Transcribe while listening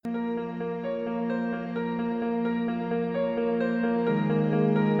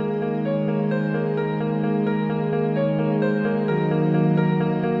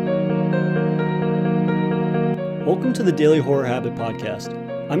Welcome to the Daily Horror Habit Podcast.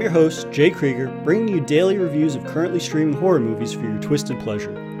 I'm your host, Jay Krieger, bringing you daily reviews of currently streaming horror movies for your twisted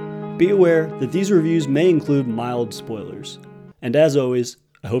pleasure. Be aware that these reviews may include mild spoilers. And as always,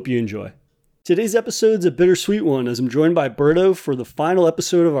 I hope you enjoy. Today's episode's a bittersweet one as I'm joined by Berto for the final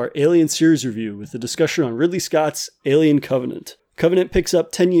episode of our Alien series review with a discussion on Ridley Scott's Alien Covenant. Covenant picks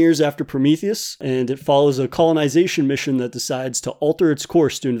up 10 years after Prometheus, and it follows a colonization mission that decides to alter its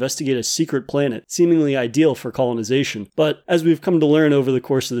course to investigate a secret planet, seemingly ideal for colonization. But as we've come to learn over the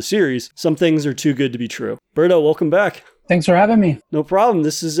course of the series, some things are too good to be true. Berto, welcome back. Thanks for having me. No problem.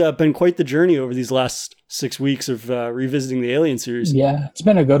 This has been quite the journey over these last 6 weeks of revisiting the Alien series. Yeah, it's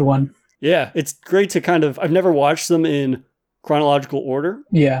been a good one. Yeah, it's great to I've never watched them in chronological order.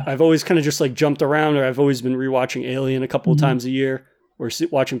 Yeah. I've always kind of just jumped around, or I've always been rewatching Alien a couple of times a year, or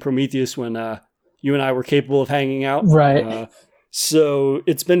watching Prometheus when you and I were capable of hanging out. Right. So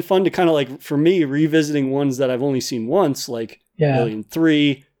it's been fun to for me, revisiting ones that I've only seen once, like Alien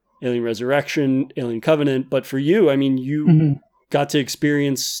 3, Alien Resurrection, Alien Covenant. But for you, I mean, you got to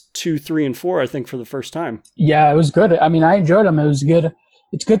experience 2, 3, and 4, I think, for the first time. Yeah, it was good. I mean, I enjoyed them. It was good.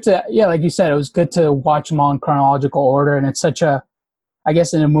 It's good to, like you said, it was good to watch them all in chronological order. And it's such a, I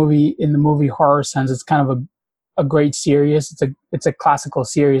guess in the movie horror sense, it's kind of a great series. It's a classical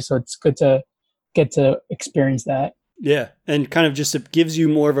series. So it's good to get to experience that. Yeah. And kind of just, it gives you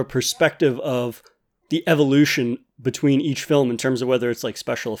more of a perspective of the evolution between each film in terms of whether it's like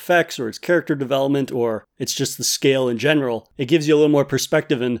special effects or it's character development or it's just the scale in general. It gives you a little more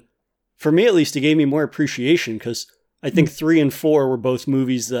perspective. And for me, at least, it gave me more appreciation because I think 3 and 4 were both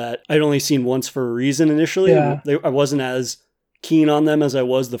movies that I'd only seen once for a reason initially. Yeah. I wasn't as keen on them as I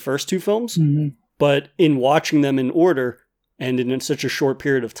was the first 2 films. But in watching them in order and in such a short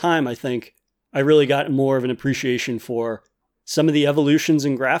period of time, I think I really got more of an appreciation for some of the evolutions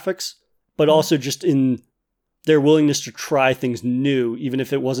in graphics, but also just in their willingness to try things new, even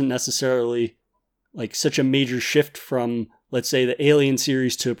if it wasn't necessarily like such a major shift from, let's say, the Alien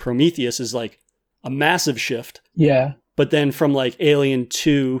series to Prometheus is like a massive shift. Yeah. But then from like Alien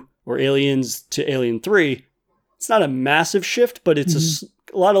 2 or Aliens to Alien 3, it's not a massive shift, but it's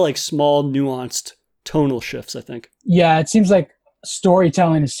a lot of like small, nuanced tonal shifts, I think. Yeah, it seems like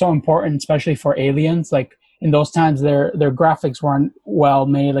storytelling is so important, especially for Aliens. Like in those times, their graphics weren't well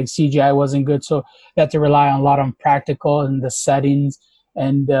made, like CGI wasn't good. So they had to rely on a lot on practical and the settings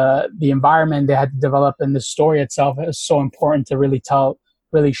and the environment they had to develop. And the story itself is so important to really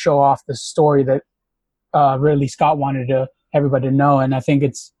show off the story that Ridley Scott wanted everybody to know. And I think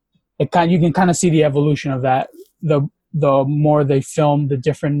you can kind of see the evolution of that. The more they film the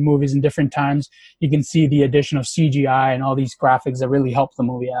different movies in different times, you can see the addition of CGI and all these graphics that really help the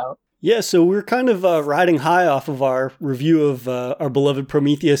movie out. Yeah, so we're kind of riding high off of our review of our beloved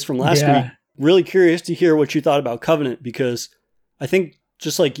Prometheus from last week. Really curious to hear what you thought about Covenant, because I think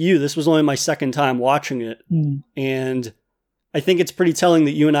just like you, this was only my second time watching it. And I think it's pretty telling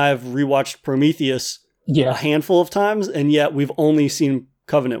that you and I have rewatched Prometheus a handful of times, and yet we've only seen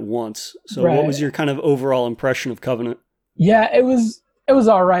Covenant once. So what was your kind of overall impression of Covenant? Yeah, it was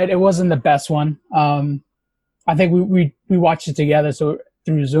all right. It wasn't the best one. I think we watched it together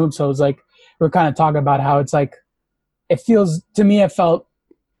through Zoom. So it was like, we were kind of talking about how it's like, it felt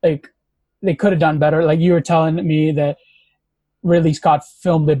like they could have done better. Like you were telling me that Ridley Scott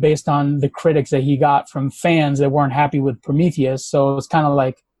filmed it based on the critics that he got from fans that weren't happy with Prometheus. So it was kind of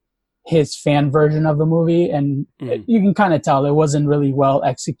like his fan version of the movie. And you can kind of tell it wasn't really well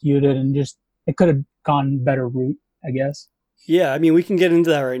executed and just, it could have gone better route, I guess. Yeah. I mean, we can get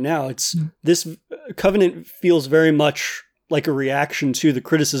into that right now. This Covenant feels very much like a reaction to the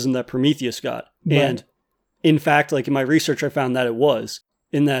criticism that Prometheus got. Right. And in fact, like in my research, I found that it was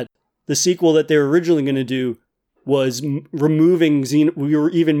in that the sequel that they were originally going to do was removing we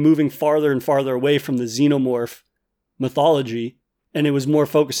were even moving farther and farther away from the xenomorph mythology, and it was more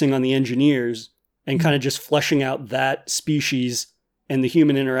focusing on the engineers and kind of just fleshing out that species and the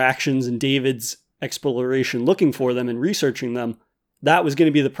human interactions and David's exploration, looking for them and researching them. That was going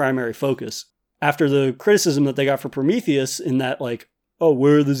to be the primary focus. After the criticism that they got for Prometheus in that like, oh,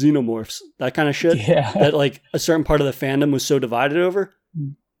 where are the xenomorphs? That kind of shit. Yeah. That like a certain part of the fandom was so divided over.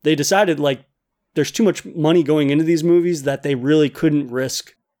 They decided like, there's too much money going into these movies that they really couldn't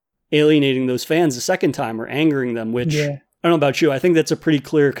risk alienating those fans a second time or angering them, which I don't know about you. I think that's a pretty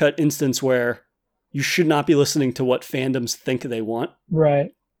clear-cut instance where you should not be listening to what fandoms think they want.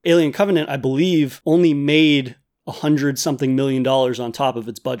 Right. Alien Covenant, I believe, only made $100-something million on top of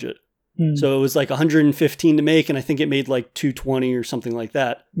its budget. So it was like 115 to make, and I think it made like 220 or something like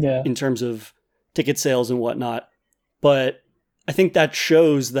that in terms of ticket sales and whatnot. But I think that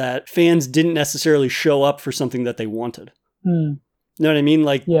shows that fans didn't necessarily show up for something that they wanted. You know what I mean?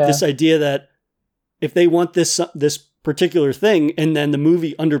 Like this idea that if they want this particular thing and then the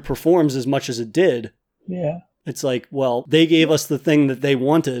movie underperforms as much as it did, it's like, well, they gave us the thing that they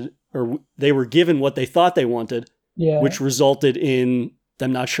wanted, or they were given what they thought they wanted, which resulted in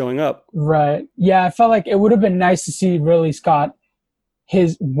them not showing up. Right. Yeah, I felt like it would have been nice to see Ridley Scott,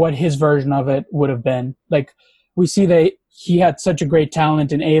 what his version of it would have been. Like, we see that he had such a great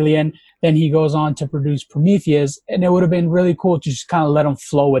talent in Alien, then he goes on to produce Prometheus, and it would have been really cool to just kind of let him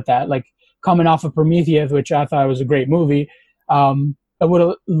flow with that. Like, coming off of Prometheus, which I thought was a great movie, I would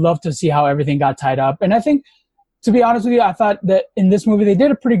have loved to see how everything got tied up. And I think, to be honest with you, I thought that in this movie they did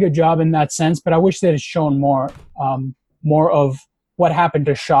a pretty good job in that sense, but I wish they had shown more of what happened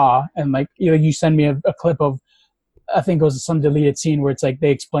to Shaw. And like, you send me a clip of, I think it was some deleted scene where it's like they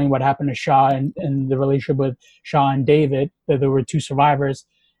explain what happened to Shaw and the relationship with Shaw and David, that there were two survivors.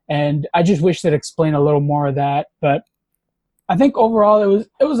 And I just wish they'd explain a little more of that. But I think overall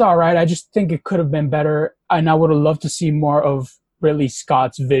it was all right. I just think it could have been better, and I would have loved to see more of Ridley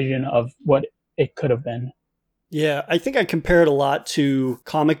Scott's vision of what it could have been. Yeah, I think I compare it a lot to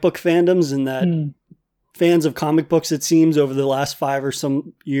comic book fandoms, in that fans of comic books, it seems, over the last 5 or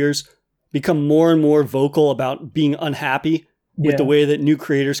some years, become more and more vocal about being unhappy with the way that new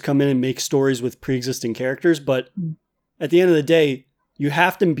creators come in and make stories with pre-existing characters. But at the end of the day, you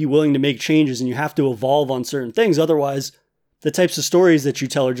have to be willing to make changes and you have to evolve on certain things. Otherwise, the types of stories that you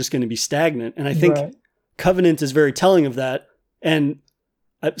tell are just going to be stagnant. And I think Covenant is very telling of that. And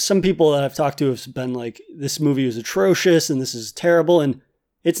some people that I've talked to have been like, this movie is atrocious and this is terrible. And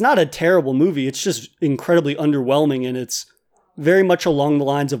it's not a terrible movie. It's just incredibly underwhelming. And it's very much along the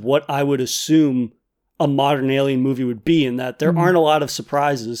lines of what I would assume a modern Alien movie would be, in that there aren't a lot of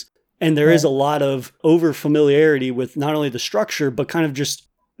surprises. And there is a lot of over familiarity with not only the structure, but kind of just,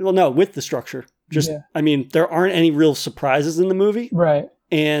 with the structure. I mean, there aren't any real surprises in the movie. Right.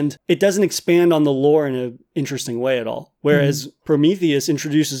 And it doesn't expand on the lore in an interesting way at all. Whereas Prometheus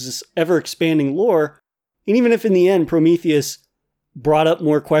introduces this ever-expanding lore. And even if in the end Prometheus brought up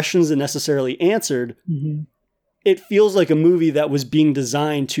more questions than necessarily answered, it feels like a movie that was being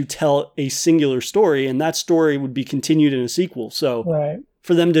designed to tell a singular story, and that story would be continued in a sequel. So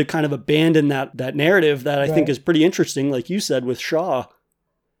for them to kind of abandon that narrative that I think is pretty interesting, like you said with Shaw,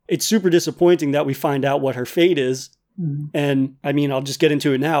 it's super disappointing that we find out what her fate is. And I mean, I'll just get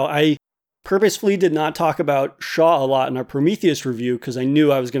into it now. I purposefully did not talk about Shaw a lot in our Prometheus review because I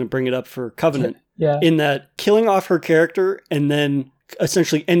knew I was going to bring it up for Covenant. In that killing off her character and then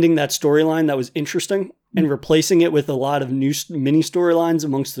essentially ending that storyline that was interesting and replacing it with a lot of new mini storylines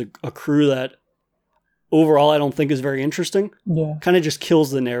amongst a crew that overall I don't think is very interesting. Kind of just kills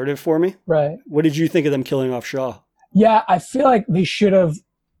the narrative for me. Right. What did you think of them killing off Shaw? Yeah, I feel like they should have.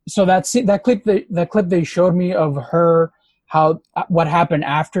 So that clip they showed me of her, what happened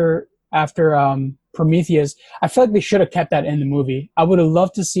after Prometheus, I feel like they should have kept that in the movie. I would have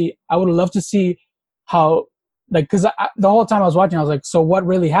loved to see how, like, because the whole time I was watching, I was like, so what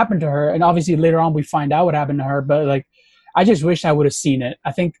really happened to her? And obviously later on we find out what happened to her, but like, I just wish I would have seen it.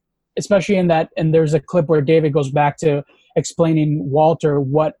 I think especially in that, and there's a clip where David goes back to explaining Walter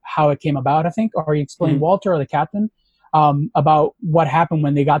how it came about, I think, or he explained Walter or the captain. About what happened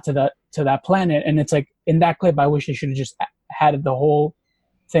when they got to that planet. And it's like, in that clip, I wish they should have just had the whole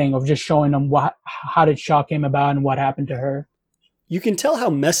thing of just showing them how did Shaw came about and what happened to her. You can tell how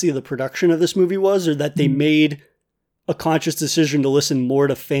messy the production of this movie was, or that they made a conscious decision to listen more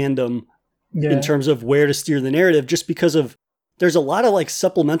to fandom in terms of where to steer the narrative, just because there's a lot of like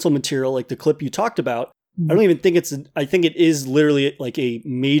supplemental material, like the clip you talked about. I don't even think I think it is literally like a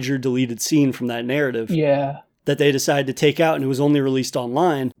major deleted scene from that narrative. That they decided to take out, and it was only released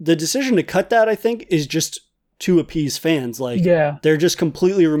online. The decision to cut that, I think, is just to appease fans. Like, they're just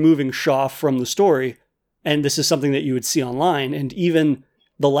completely removing Shaw from the story, and this is something that you would see online. And even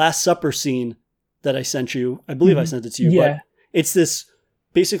the Last Supper scene that I sent you, I believe I sent it to you, but it's this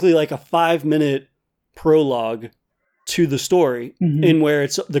basically like a 5-minute prologue to the story in where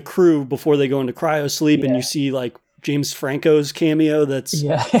it's the crew before they go into cryo sleep, and you see like James Franco's cameo that's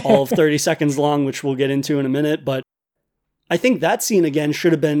all of 30 seconds long, which we'll get into in a minute. But I think that scene, again,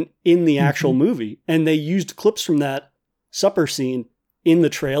 should have been in the actual movie. And they used clips from that supper scene in the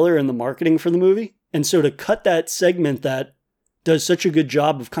trailer and the marketing for the movie. And so to cut that segment that does such a good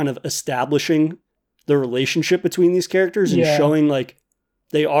job of kind of establishing the relationship between these characters and showing like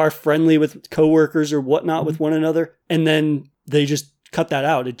they are friendly with coworkers or whatnot with one another, and then they just cut that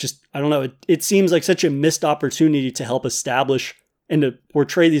out. It just, I don't know. It seems like such a missed opportunity to help establish and to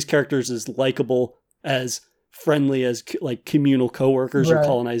portray these characters as likable, as friendly as like communal coworkers or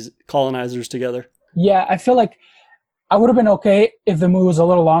colonizers together. Yeah, I feel like I would have been okay if the movie was a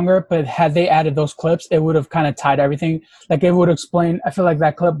little longer, but had they added those clips, it would have kind of tied everything. Like it would explain. I feel like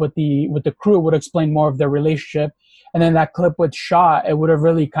that clip with the crew would explain more of their relationship, and then that clip with Shaw, it would have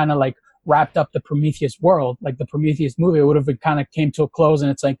really kind of like wrapped up the Prometheus world, like the Prometheus movie. It would have kind of came to a close, and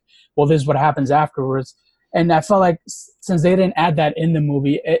it's like, well, this is what happens afterwards. And I felt like since they didn't add that in the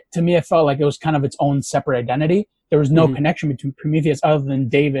movie, to me, it felt like it was kind of its own separate identity. There was no connection between Prometheus other than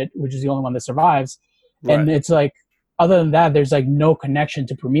David, which is the only one that survives. Right. And it's like, other than that, there's like no connection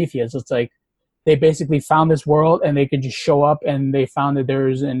to Prometheus. It's like they basically found this world and they could just show up and they found that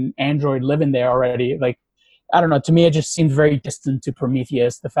there's an android living there already. Like, I don't know. To me, it just seems very distant to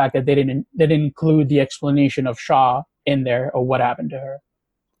Prometheus. The fact that they didn't include the explanation of Shaw in there or what happened to her.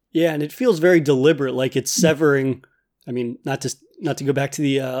 Yeah, and it feels very deliberate, like it's severing. I mean, not to go back to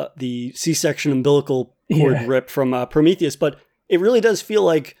the C-section umbilical cord rip from Prometheus, but it really does feel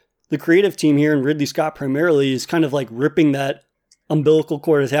like the creative team here and Ridley Scott primarily is kind of like ripping that umbilical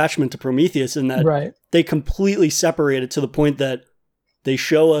cord attachment to Prometheus, and that they completely separate it to the point that they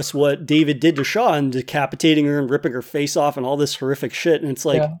show us what David did to Shaw and decapitating her and ripping her face off and all this horrific shit. And it's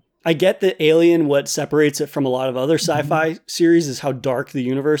like, I get that Alien, what separates it from a lot of other sci-fi series is how dark the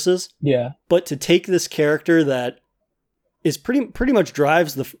universe is. Yeah. But to take this character that is pretty much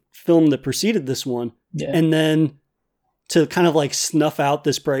drives the film that preceded this one, and then to kind of like snuff out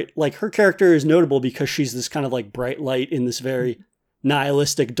this bright, like her character is notable because she's this kind of like bright light in this very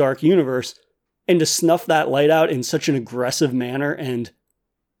nihilistic dark universe, and to snuff that light out in such an aggressive manner and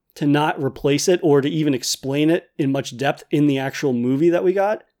to not replace it or to even explain it in much depth in the actual movie that we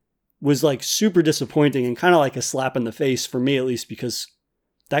got was like super disappointing and kind of like a slap in the face for me, at least, because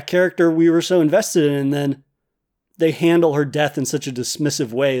that character we were so invested in, and then they handle her death in such a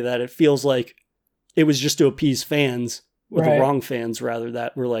dismissive way that it feels like it was just to appease fans, or the wrong fans rather,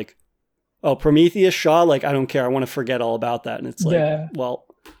 that were like, oh, Prometheus, Shaw, like, I don't care. I want to forget all about that. And it's like, well,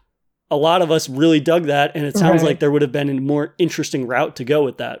 a lot of us really dug that, and it sounds like there would have been a more interesting route to go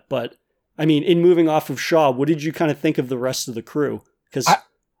with that. But I mean, in moving off of Shaw, what did you kind of think of the rest of the crew? Because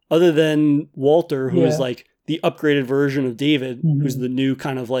other than Walter, who is like the upgraded version of David, who's the new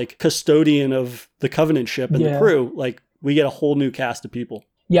kind of like custodian of the Covenant ship and the crew, like we get a whole new cast of people.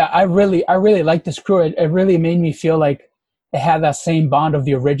 Yeah, I really like this crew. It really made me feel like it had that same bond of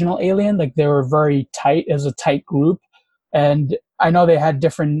the original Alien. Like they were very tight as a tight group. And I know they had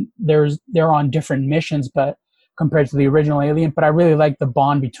they're on different missions, but compared to the original Alien, but I really liked the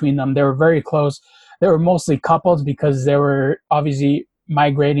bond between them. They were very close. They were mostly couples because they were obviously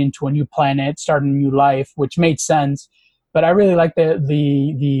migrating to a new planet, starting a new life, which made sense. But I really liked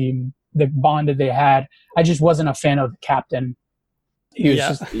the bond that they had. I just wasn't a fan of the captain. He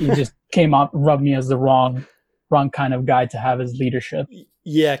just came out, rubbed me as the wrong kind of guy to have as leadership.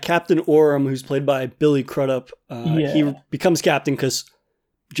 Yeah, Captain Oram, who's played by Billy Crudup, he becomes captain because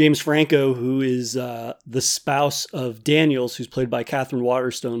James Franco, who is the spouse of Daniels, who's played by Catherine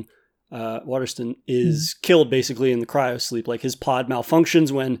Waterston, is killed basically in the cryosleep. Like his pod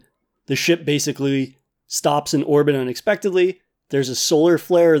malfunctions when the ship basically stops in orbit unexpectedly. There's a solar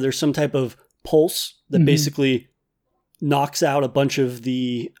flare. There's some type of pulse that basically knocks out a bunch of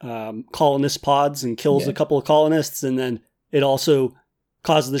the colonist pods and kills a couple of colonists. And then it also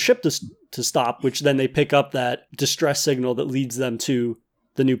causes the ship to stop, which then they pick up that distress signal that leads them to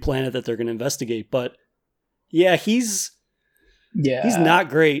the new planet that they're going to investigate. But yeah, he's not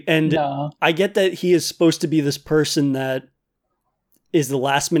great. And I get that he is supposed to be this person that is the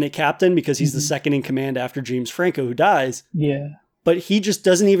last minute captain because he's the second in command after James Franco, who dies. Yeah. But he just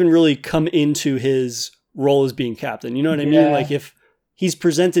doesn't even really come into his role as being captain. You know what I mean? Like if he's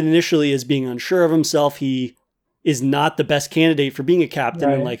presented initially as being unsure of himself, he is not the best candidate for being a captain.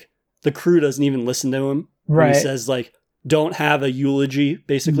 And like the crew doesn't even listen to him. He says like, don't have a eulogy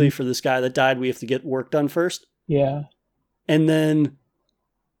basically for this guy that died. We have to get work done first. Yeah. And then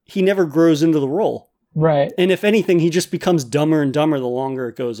he never grows into the role. Right. And if anything, he just becomes dumber and dumber the longer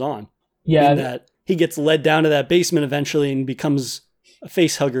it goes on. Yeah. In that he gets led down to that basement eventually and becomes a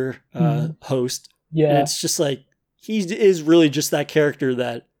face hugger host. Yeah. And it's just like, he is really just that character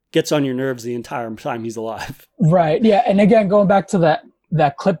that gets on your nerves the entire time he's alive. Right. Yeah. And again, going back to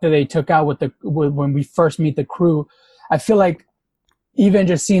that clip that they took out with when we first meet the crew, I feel like even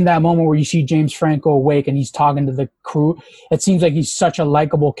just seeing that moment where you see James Franco awake and he's talking to the crew, it seems like he's such a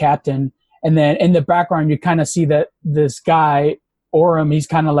likable captain. And then in the background, you kind of see that this guy, Oram,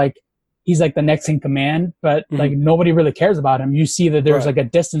 he's like the next in command, but like nobody really cares about him. You see that there's like a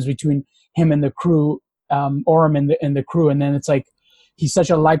distance between him and the crew, Oram and the crew. And then it's like, he's such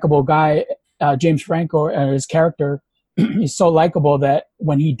a likable guy. James Franco, his character, is so likable that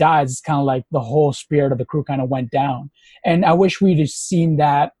when he dies, it's kind of like the whole spirit of the crew kind of went down. And I wish we'd have seen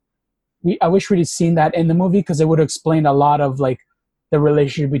that. I wish we'd have seen that in the movie, because it would have explained a lot of like the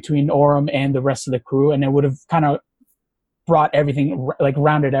relationship between Orym and the rest of the crew, and it would have kind of brought everything, like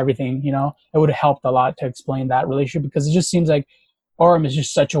rounded everything. You know, it would have helped a lot to explain that relationship, because it just seems like Orym is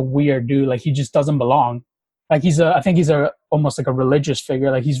just such a weird dude. Like he just doesn't belong. Like I think he's almost like a religious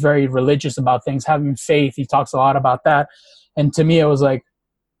figure. Like he's very religious about things, having faith. He talks a lot about that. And to me, it was like,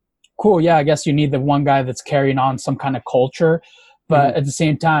 cool. Yeah, I guess you need the one guy that's carrying on some kind of culture. But at the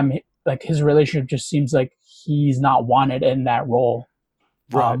same time, like his relationship just seems like he's not wanted in that role.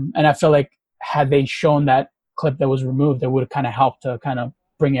 Right. And I feel like had they shown that clip that was removed, it would have kind of helped to kind of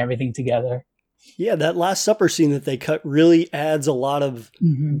bring everything together. Yeah, that Last Supper scene that they cut really adds a lot of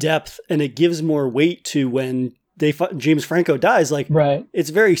depth, and it gives more weight to when James Franco dies. Like, right. It's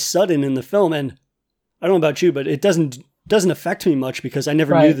very sudden in the film, and I don't know about you, but it doesn't affect me much because I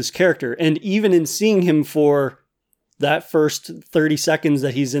never knew this character. And even in seeing him for that first 30 seconds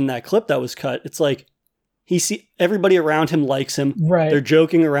that he's in that clip that was cut, it's like everybody around him likes him. Right. They're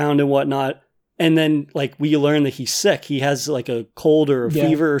joking around and whatnot. And then like we learn that he's sick. He has like a cold or a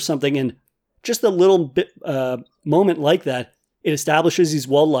fever or something. And just a little bit moment like that, it establishes he's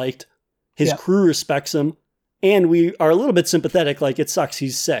well-liked. His crew respects him. And we are a little bit sympathetic. Like, it sucks.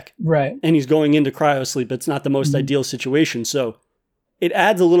 He's sick. Right. And he's going into cryosleep. It's not the most ideal situation. So it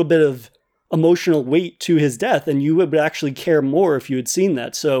adds a little bit of emotional weight to his death. And you would actually care more if you had seen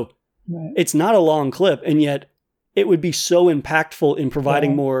that. So it's not a long clip. And yet it would be so impactful in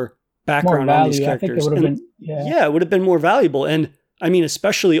providing more background on these characters. I think it would have been, it would have been more valuable. And I mean,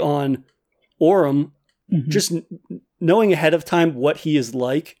 especially on Orym, just knowing ahead of time what he is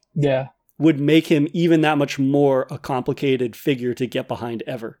like would make him even that much more a complicated figure to get behind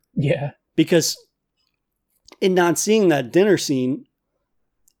ever. Yeah. Because in not seeing that dinner scene,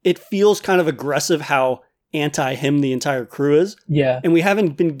 it feels kind of aggressive how anti him the entire crew is. Yeah. And we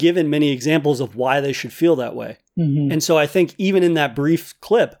haven't been given many examples of why they should feel that way. And so I think even in that brief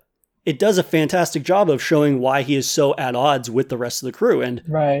clip, it does a fantastic job of showing why he is so at odds with the rest of the crew. And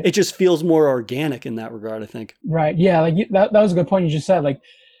it just feels more organic in that regard, I think. Right. Yeah. Like that was a good point you just said. Like,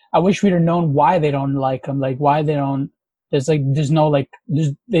 I wish we'd have known why they don't like him. Like why they don't, there's no, like,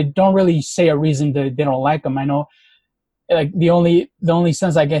 they don't really say a reason that they don't like him. I know, like the only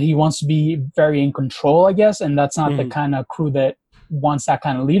sense I get, he wants to be very in control, I guess. And that's not the kind of crew that wants that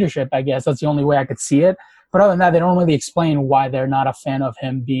kind of leadership, I guess. That's the only way I could see it. But other than that, they don't really explain why they're not a fan of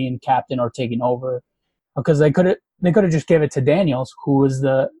him being captain or taking over. Because they could have just gave it to Daniels, who was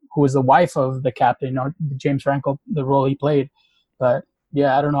the wife of the captain, or James Franco, the role he played. But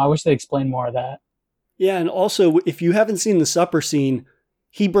yeah, I don't know. I wish they explained more of that. Yeah, and also, if you haven't seen the supper scene,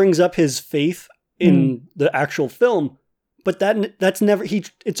 he brings up his faith in the actual film, but that's never,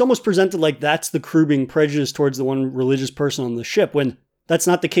 it's almost presented like that's the crew being prejudiced towards the one religious person on the ship, when that's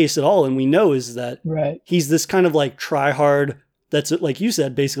not the case at all. And we know is that he's this kind of like try-hard, that's like you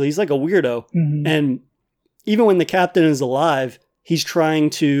said, basically, he's like a weirdo. And even when the captain is alive, he's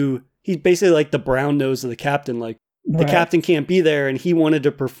basically like the brown nose of the captain, like, the captain can't be there, and he wanted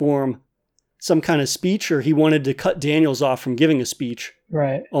to perform some kind of speech, or he wanted to cut Daniels off from giving a speech.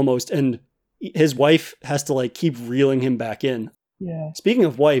 Right. Almost. And his wife has to like keep reeling him back in. Yeah. Speaking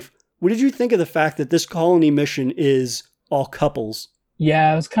of wife, what did you think of the fact that this colony mission is all couples?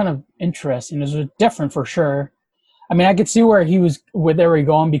 Yeah, it was kind of interesting. It was different for sure. I mean, I could see where they were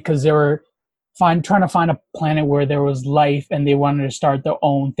going, because they were trying to find a planet where there was life, and they wanted to start their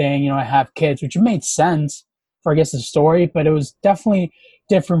own thing, have kids, which made sense for, I guess, the story, but it was definitely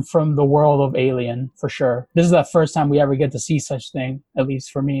different from the world of Alien, for sure. This is the first time we ever get to see such thing, at least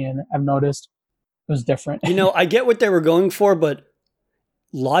for me, and I've noticed it was different. I get what they were going for, but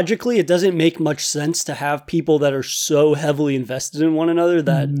logically, it doesn't make much sense to have people that are so heavily invested in one another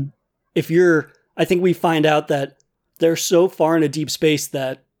that I think we find out that they're so far into deep space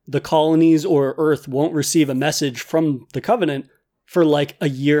that the colonies or Earth won't receive a message from the Covenant for like a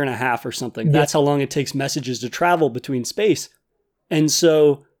year and a half or something. Yeah. That's how long it takes messages to travel between space. And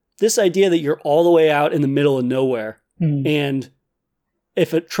so this idea that you're all the way out in the middle of nowhere, and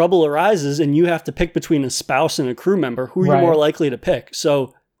if trouble arises and you have to pick between a spouse and a crew member, who are you more likely to pick?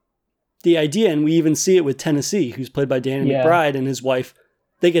 So the idea, and we even see it with Tennessee, who's played by Danny McBride, and his wife,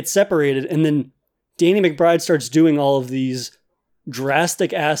 they get separated, and then Danny McBride starts doing all of these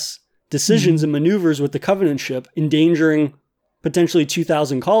drastic ass decisions and maneuvers with the Covenant ship, endangering potentially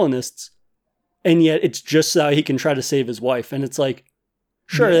 2,000 colonists, and yet it's just so he can try to save his wife. And it's like,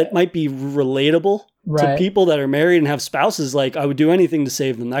 sure, it might be relatable to people that are married and have spouses, like, I would do anything to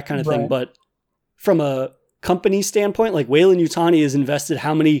save them, that kind of thing. But from a company standpoint, like Weyland-Yutani has invested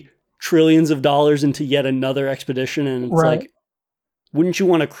how many trillions of dollars into yet another expedition, and it's like, wouldn't you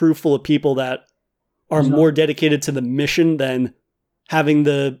want a crew full of people that are more dedicated to the mission than having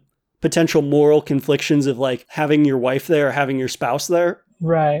the potential moral conflictions of like having your wife there or having your spouse there?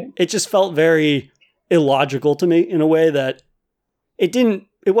 Right. It just felt very illogical to me in a way that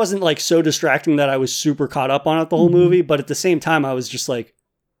it wasn't like so distracting that I was super caught up on it the whole movie, but at the same time I was just like,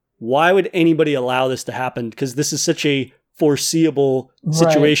 why would anybody allow this to happen? Because this is such a foreseeable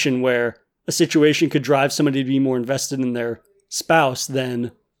situation where a situation could drive somebody to be more invested in their spouse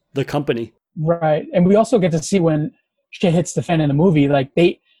than the company. Right. And we also get to see when shit hits the fan in the movie, like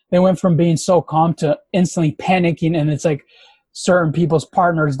they went from being so calm to instantly panicking, and it's like certain people's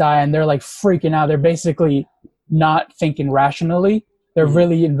partners die and they're like freaking out. They're basically not thinking rationally. They're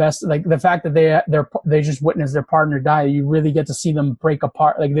really invested. Like the fact that they just witnessed their partner die, you really get to see them break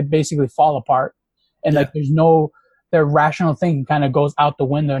apart. Like they basically fall apart, and like their rational thinking kind of goes out the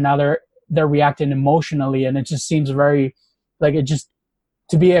window. Now they're reacting emotionally, and it just seems very like it just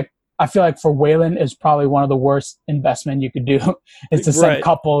to be I feel like for Weyland is probably one of the worst investment you could do is to send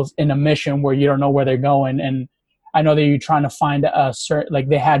couples in a mission where you don't know where they're going. And I know that you're trying to find a certain, like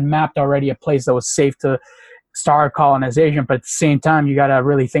they had mapped already a place that was safe to start colonization, but at the same time, you got to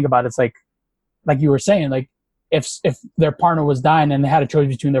really think about it. It's like you were saying, like if their partner was dying and they had a choice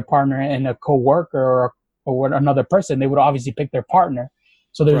between their partner and a coworker or another person, they would obviously pick their partner.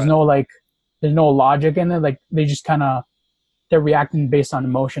 So there's no logic in it. Like they just kind of, they're reacting based on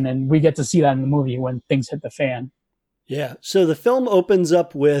emotion, and we get to see that in the movie when things hit the fan. Yeah. So the film opens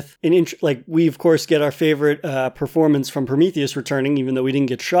up with like we of course get our favorite performance from Prometheus returning, even though we didn't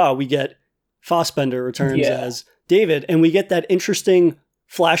get Shaw. We get Fassbender returns as David, and we get that interesting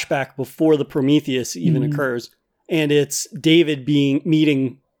flashback before the Prometheus even occurs, and it's David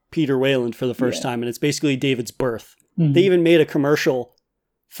meeting Peter Weyland for the first time, and it's basically David's birth. They even made a commercial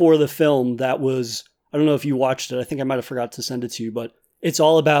for the film that was, I don't know if you watched it. I think I might have forgot to send it to you, but it's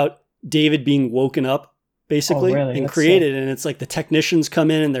all about David being woken up, basically, and that's created. And it's like the technicians come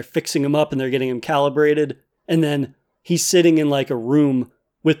in and they're fixing him up and they're getting him calibrated. And then he's sitting in like a room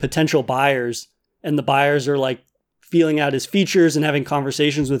with potential buyers, and the buyers are like feeling out his features and having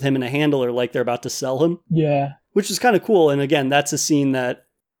conversations with him and a handler like they're about to sell him. Yeah. Which is kind of cool. And again, that's a scene that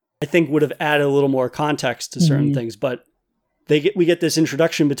I think would have added a little more context to certain things, but we get this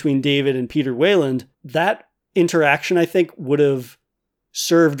introduction between David and Peter Weyland. That interaction, I think, would have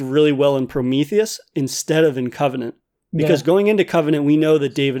served really well in Prometheus instead of in Covenant. Because going into Covenant, we know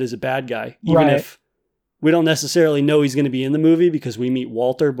that David is a bad guy, even if we don't necessarily know he's going to be in the movie because we meet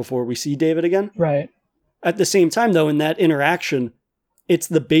Walter before we see David again. Right. At the same time, though, in that interaction, it's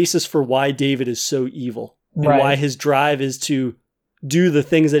the basis for why David is so evil and why his drive is to do the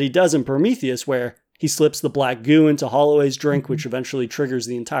things that he does in Prometheus, where he slips the black goo into Holloway's drink, which eventually triggers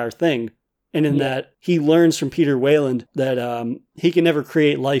the entire thing. And in that, he learns from Peter Weyland that he can never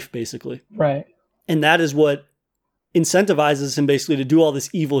create life, basically. Right. And that is what incentivizes him basically to do all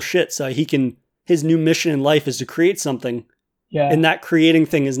this evil shit. So his new mission in life is to create something. Yeah. And that creating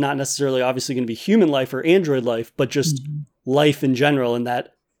thing is not necessarily obviously going to be human life or android life, but just life in general. And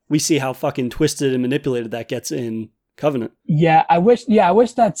that we see how fucking twisted and manipulated that gets in Covenant. Yeah, I wish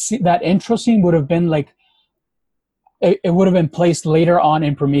that intro scene would have been like it would have been placed later on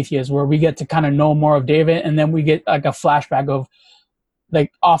in Prometheus, where we get to kind of know more of David, and then we get like a flashback of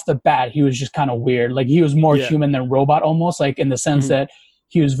like off the bat he was just kind of weird. Like he was more human than robot almost, like in the sense that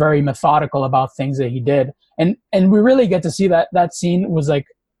he was very methodical about things that he did. And we really get to see that scene was like,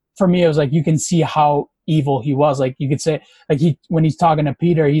 for me, it was like you can see how evil he was. Like you could say, like when he's talking to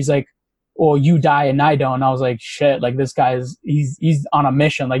Peter, he's like, well, you die and I don't. And I was like, shit, like this guy he's on a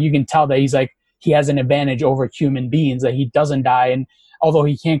mission. Like you can tell that he's like, he has an advantage over human beings, that he doesn't die. And although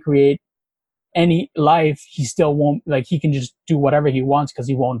he can't create any life, he still won't, like he can just do whatever he wants because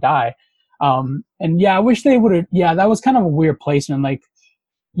he won't die. And yeah, I wish they would have, that was kind of a weird placement. Like,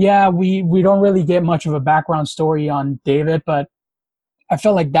 we don't really get much of a background story on David, but I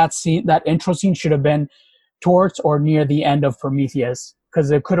felt like that intro scene should have been towards or near the end of Prometheus,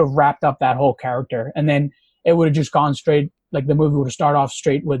 because it could have wrapped up that whole character, and then it would have just gone straight, like the movie would have started off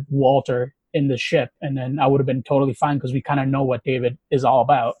straight with Walter in the ship, and then I would have been totally fine because we kind of know what David is all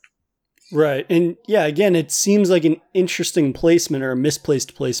about. Right. And yeah, again, it seems like an interesting placement or a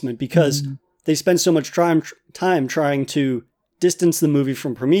misplaced placement because they spend so much time trying to distance the movie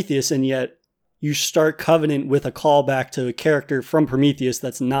from Prometheus, and yet you start Covenant with a callback to a character from Prometheus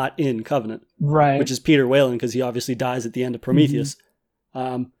that's not in Covenant. Right. Which is Peter Weyland, because he obviously dies at the end of Prometheus.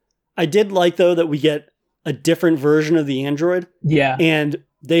 I did like, though, that we get a different version of the android. Yeah. And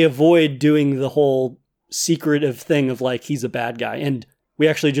they avoid doing the whole secretive thing of like, he's a bad guy. And we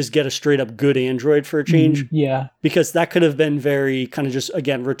actually just get a straight up good android for a change. Yeah. Because that could have been very kind of just,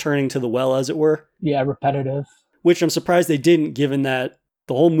 again, returning to the well, as it were. Yeah, repetitive. Which I'm surprised they didn't, given that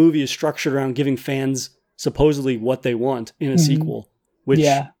the whole movie is structured around giving fans supposedly what they want in a sequel, which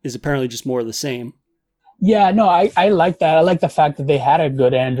is apparently just more of the same. Yeah, no, I like that. I like the fact that they had a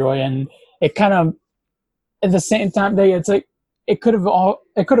good android, and it kind of, at the same time, it could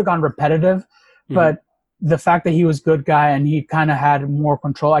have gone repetitive, but the fact that he was a good guy and he kind of had more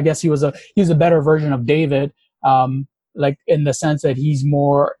control. I guess he was a better version of David, like in the sense that he's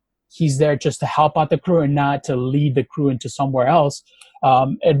there just to help out the crew and not to lead the crew into somewhere else.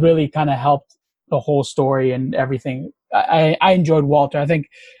 It really kind of helped the whole story and everything. I enjoyed Walter.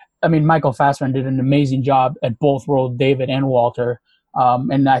 I mean, Michael Fassbender did an amazing job at both roles, David and Walter.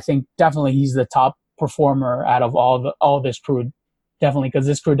 And I think definitely he's the top performer out of all this crew. Definitely, because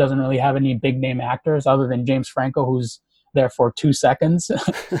this crew doesn't really have any big name actors other than James Franco, who's there for 2 seconds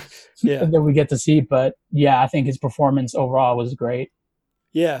that we get to see. But yeah, I think his performance overall was great.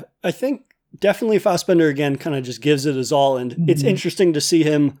 Yeah, I think definitely Fassbender again kind of just gives it his all. And it's interesting to see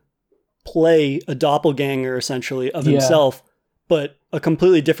him play a doppelganger essentially of himself, but a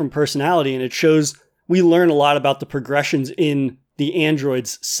completely different personality. And it shows, we learn a lot about the progressions in the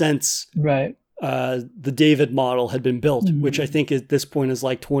androids since the David model had been built, which I think at this point is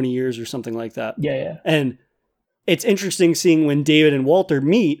like 20 years or something like that. Yeah. And it's interesting seeing when David and Walter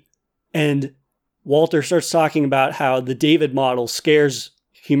meet, and Walter starts talking about how the David model scares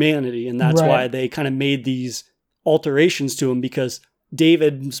humanity, and that's why they kind of made these alterations to him, because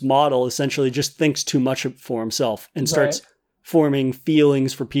David's model essentially just thinks too much for himself and starts forming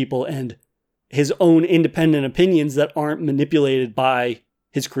feelings for people and his own independent opinions that aren't manipulated by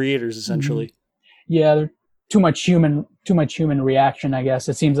his creators, essentially. Yeah, too much human reaction, I guess.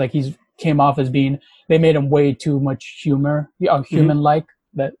 It seems like he's came off as being, they made him way too much human-like,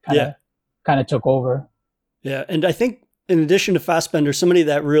 that kind of took over. Yeah, and I think in addition to Fassbender, somebody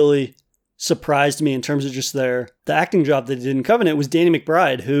that really surprised me in terms of just the acting job that they did in Covenant was Danny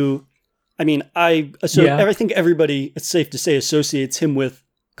McBride, who, I mean, I think everybody, it's safe to say, associates him with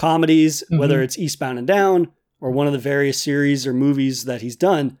comedies, whether it's Eastbound and Down or one of the various series or movies that he's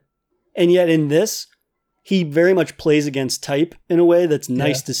done. And yet in this, he very much plays against type in a way that's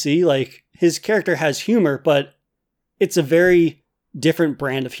nice to see. Like, his character has humor, but it's a very different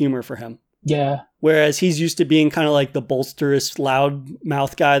brand of humor for him. Yeah. Whereas he's used to being kind of like the bolsterous, loud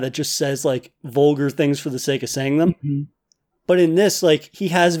mouth guy that just says like vulgar things for the sake of saying them. But in this, like, he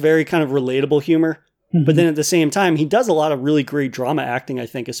has very kind of relatable humor. But then at the same time, he does a lot of really great drama acting, I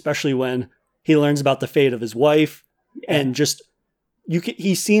think, especially when he learns about the fate of his wife and just...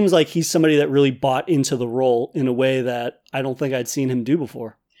 he seems like he's somebody that really bought into the role in a way that I don't think I'd seen him do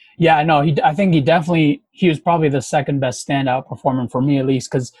before. Yeah, no, I think he was probably the second best standout performer for me, at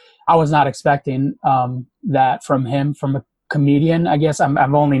least, because I was not expecting that from him, from a comedian. I guess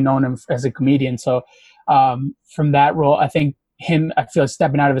I've only known him as a comedian. So from that role, I think I feel like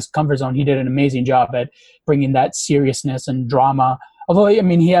stepping out of his comfort zone, he did an amazing job at bringing that seriousness and drama. Although, I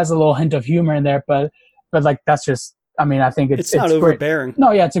mean, he has a little hint of humor in there, but like, that's just, I mean, I think it's not overbearing.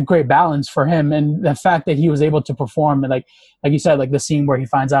 No, yeah, it's a great balance for him. And the fact that he was able to perform, like you said, like the scene where he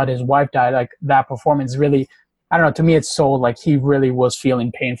finds out his wife died, like that performance really, I don't know, to me, it's so like he really was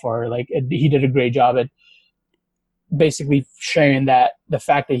feeling pain for her. Like he did a great job at basically sharing that, the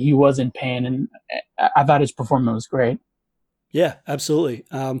fact that he was in pain. And I thought his performance was great. Yeah, absolutely.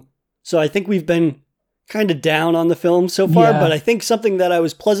 So I think we've been kind of down on the film so far, but I think something that I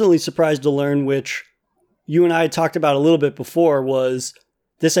was pleasantly surprised to learn, which you and I had talked about a little bit before, was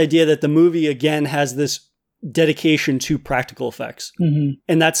this idea that the movie, again, has this dedication to practical effects.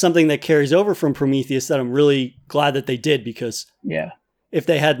 And that's something that carries over from Prometheus that I'm really glad that they did, because if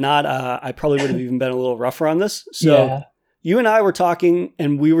they had not, I probably would have even been a little rougher on this. So you and I were talking,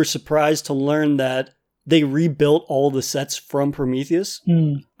 and we were surprised to learn that they rebuilt all the sets from Prometheus.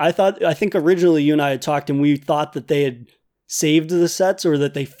 I think originally you and I had talked, and we thought that they had saved the sets, or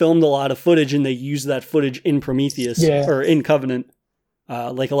that they filmed a lot of footage and they used that footage in Prometheus or in Covenant,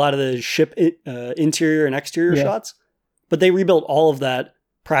 like a lot of the ship interior and exterior shots. But they rebuilt all of that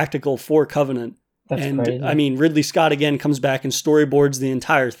practical for Covenant. That's crazy. I mean, Ridley Scott again comes back and storyboards the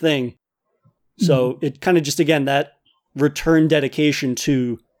entire thing. So it kind of just, again, that return dedication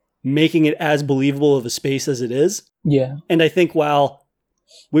to making it as believable of a space as it is. Yeah. And I think while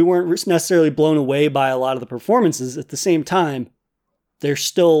we weren't necessarily blown away by a lot of the performances, at the same time, they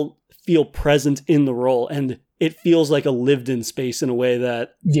still feel present in the role. And it feels like a lived-in space in a way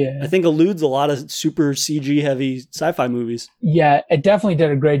that I think eludes a lot of super CG-heavy sci-fi movies. Yeah, it definitely did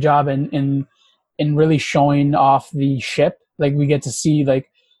a great job in really showing off the ship. Like we get to see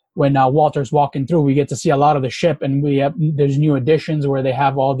like when Walter's walking through, we get to see a lot of the ship, and there's new additions where they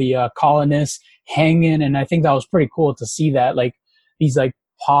have all the colonists hanging, and I think that was pretty cool to see that, like these like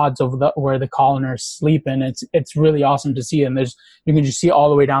pods over where the colonists sleep, and it's really awesome to see. And you can just see all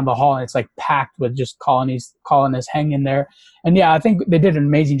the way down the hall, and it's like packed with just colonists hanging there. And yeah, I think they did an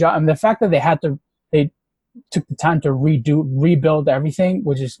amazing job. And the fact that they took the time to rebuild everything,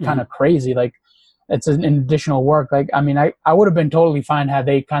 which is kind of crazy. Like it's an additional work. Like, I mean, I would have been totally fine had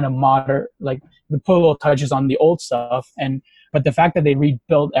they kind of put little touches on the old stuff. But the fact that they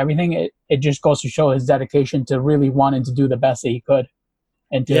rebuilt everything, it just goes to show his dedication to really wanting to do the best that he could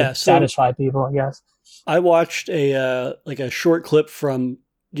and to satisfy people, I guess. I watched a short clip from,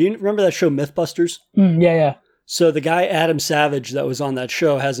 do you remember that show Mythbusters? Yeah. So the guy Adam Savage that was on that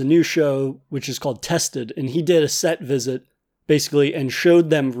show has a new show which is called Tested, and he did a set visit basically and showed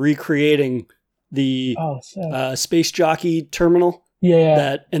them recreating the space jockey terminal. Yeah.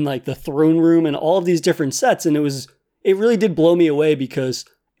 That and like the throne room and all of these different sets, and it really did blow me away because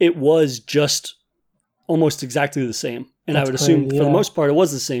it was just almost exactly the same. And I would assume for the most part it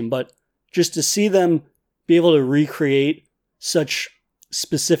was the same, but just to see them be able to recreate such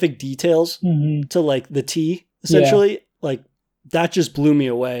specific details to like the T, essentially, like that just blew me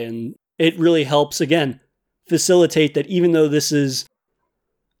away. And it really helps, again, facilitate that even though this is,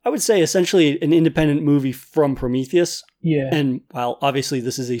 I would say, essentially an independent movie from Prometheus. Yeah. And while obviously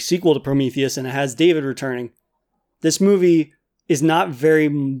this is a sequel to Prometheus and it has David returning, this movie is not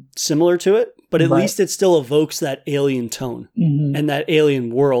very similar to it, but at least it still evokes that alien tone and that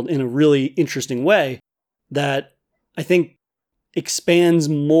alien world in a really interesting way that I think expands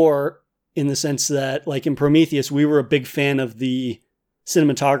more in the sense that, like in Prometheus, we were a big fan of the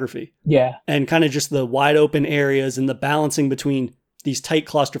cinematography. Yeah. And kind of just the wide open areas and the balancing between these tight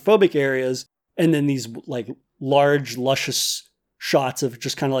claustrophobic areas and then these like large, luscious shots of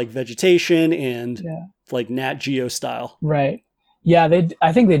just kind of like vegetation and like Nat Geo style. Right. Yeah,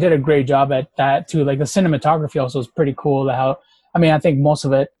 I think they did a great job at that too. Like the cinematography also is pretty cool. I think most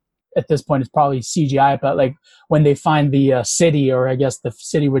of it at this point is probably CGI, but like when they find the city, or I guess the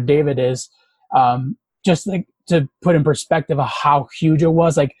city where David is, just like to put in perspective of how huge it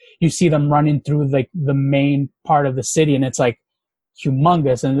was, like you see them running through like the main part of the city and it's like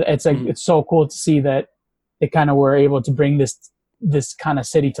humongous. And it's like, it's so cool to see that they kind of were able to bring this kind of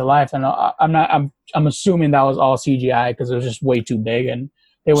city to life. And I'm assuming that was all CGI because it was just way too big and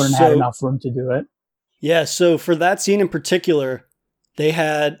they wouldn't have enough room to do it. Yeah. So for that scene in particular,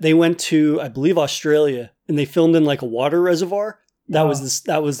 they went to, I believe, Australia, and they filmed in like a water reservoir that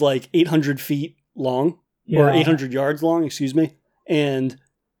was like 800 feet long or 800 yards long, excuse me. And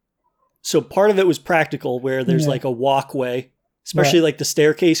so part of it was practical where there's like a walkway, especially like the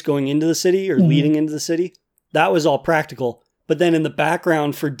staircase going into the city or leading into the city. That was all practical. But then in the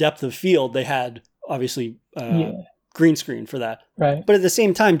background for depth of field, they had obviously green screen for that. Right. But at the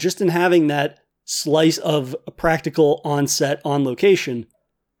same time, just in having that slice of a practical on set, on location,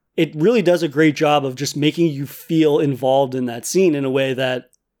 it really does a great job of just making you feel involved in that scene in a way that,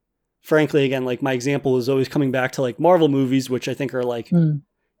 frankly, again, like my example is always coming back to like Marvel movies, which I think are like 80%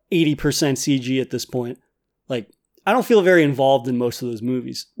 CG at this point. Like, I don't feel very involved in most of those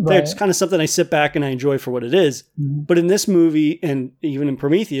movies. Right. It's kind of something I sit back and I enjoy for what it is. But in this movie, and even in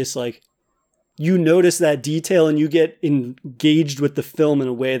Prometheus, like, you notice that detail and you get engaged with the film in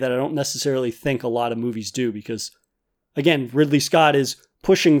a way that I don't necessarily think a lot of movies do, because, again, Ridley Scott is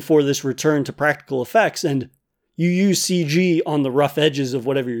pushing for this return to practical effects, and you use CG on the rough edges of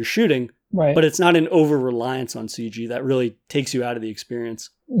whatever you're shooting, but it's not an over-reliance on CG that really takes you out of the experience.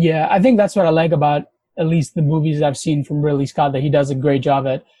 Yeah, I think that's what I like about at least the movies I've seen from Ridley Scott, that he does a great job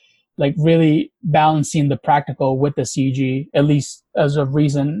at like really balancing the practical with the CG, at least as of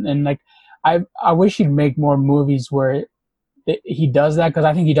reason. And like, I wish he'd make more movies where he does that, because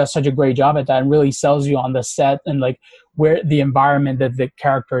I think he does such a great job at that and really sells you on the set and like where the environment that the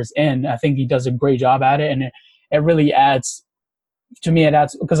character is in. I think he does a great job at it, and it really adds to me. It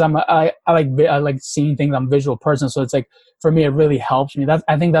adds because I like seeing things. I'm a visual person, so it's like for me it really helps me.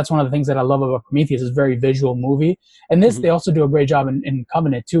 I think that's one of the things that I love about Prometheus, is very visual movie. And this they also do a great job in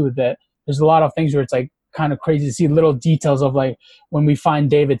Covenant too. That there's a lot of things where it's like kind of crazy to see little details of like when we find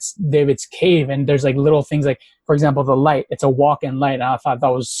David's cave, and there's like little things like, for example, the light. It's a walk-in light, and I thought that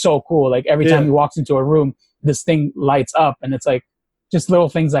was so cool. Like every time he walks into a room, this thing lights up, and it's like just little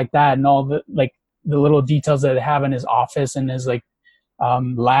things like that, and all the like the little details that they have in his office and his like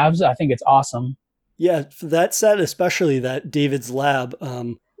labs. I think it's awesome. Yeah, for that set, especially that David's lab,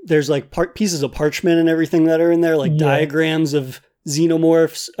 there's like pieces of parchment and everything that are in there, like diagrams of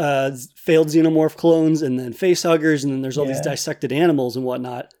xenomorphs, failed xenomorph clones, and then facehuggers, and then there's all these dissected animals and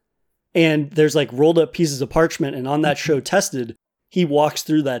whatnot. And there's like rolled up pieces of parchment, and on that show Tested, he walks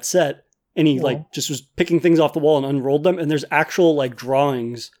through that set and he like just was picking things off the wall and unrolled them, and there's actual like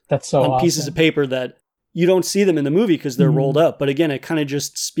drawings on pieces of paper that you don't see them in the movie because they're rolled up. But again, it kind of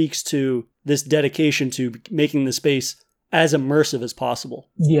just speaks to this dedication to making the space as immersive as possible.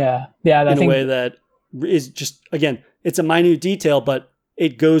 Yeah. In a way that is just, again, it's a minute detail, but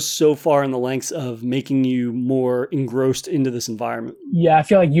it goes so far in the lengths of making you more engrossed into this environment. Yeah, I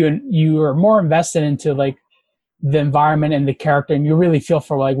feel like you are more invested into like the environment and the character, and you really feel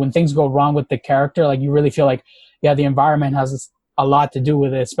for like when things go wrong with the character, like you really feel like, yeah, the environment has a lot to do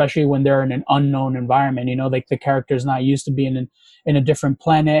with it, especially when they're in an unknown environment. You know, like the character's not used to being in a different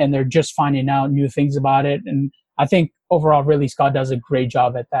planet, and they're just finding out new things about it. And I think overall, really, Scott does a great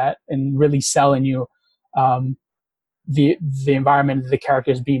job at that and really selling you the environment that the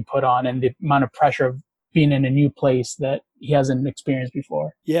character is being put on and the amount of pressure of being in a new place that he hasn't experienced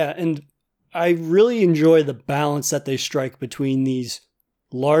before. Yeah, and I really enjoy the balance that they strike between these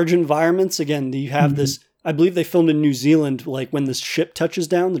large environments. Again, you have this, I believe they filmed in New Zealand, like when the ship touches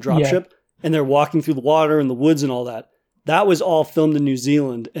down, the drop ship, and they're walking through the water and the woods and all that. That was all filmed in New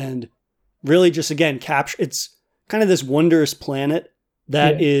Zealand, and really just, again, it's kind of this wondrous planet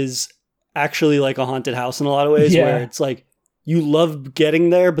that is actually like a haunted house in a lot of ways, where it's like you love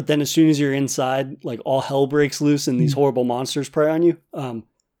getting there, but then as soon as you're inside, like all hell breaks loose and these horrible monsters prey on you.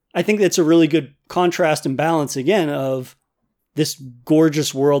 I think that's a really good contrast and balance, again, of this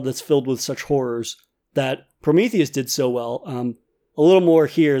gorgeous world that's filled with such horrors that Prometheus did so well. A little more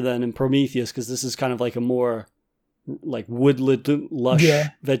here than in Prometheus, because this is kind of like a more like woodland, lush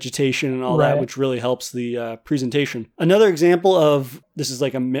vegetation and all that, which really helps the presentation. Another example of, this is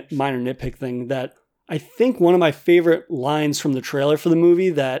like a minor nitpick thing, that I think one of my favorite lines from the trailer for the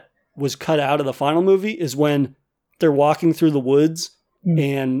movie that was cut out of the final movie is when they're walking through the woods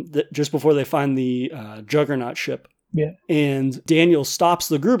and just before they find the Juggernaut ship. Yeah. And Daniel stops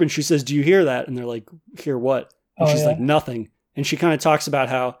the group and she says, "Do you hear that?" And they're like, "Hear what?" And she's like, "Nothing." And she kind of talks about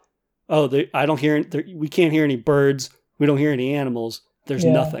how, I don't hear, we can't hear any birds. We don't hear any animals. There's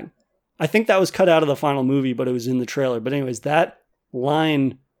nothing. I think that was cut out of the final movie, but it was in the trailer. But anyways, that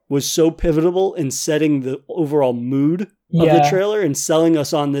line was so pivotal in setting the overall mood of the trailer and selling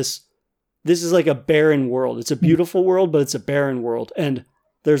us on this is like a barren world. It's a beautiful world, but it's a barren world. And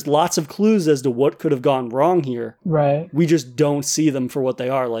there's lots of clues as to what could have gone wrong here. Right. We just don't see them for what they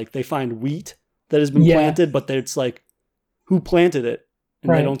are. Like they find wheat that has been planted, but it's like, who planted it?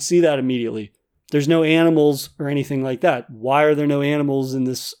 And they don't see that immediately. There's no animals or anything like that. Why are there no animals in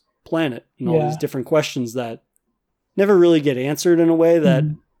this planet? And all these different questions that never really get answered in a way that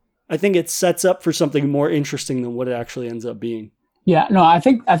I think it sets up for something more interesting than what it actually ends up being. Yeah, no, I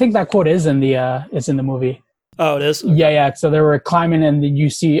think that quote is in the movie. Oh, it is? Okay. Yeah. So they were climbing and you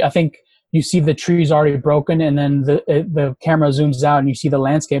see the trees already broken, and then the camera zooms out and you see the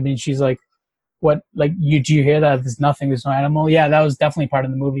landscape, and she's like, "What? Like, do you hear that? There's nothing. There's no animal." Yeah, that was definitely part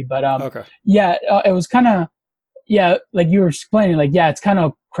of the movie. But it was kind of like you were explaining. Like, it's kind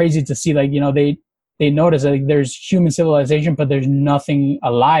of crazy to see. Like, they notice that there's human civilization, but there's nothing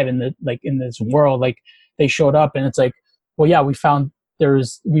alive in this world. Like, they showed up and it's like, well,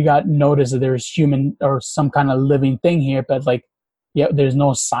 we got notice that there's human or some kind of living thing here, but like, there's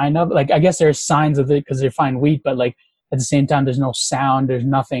no sign of it. Like, I guess there's signs of it because they find wheat, but like, at the same time, there's no sound, there's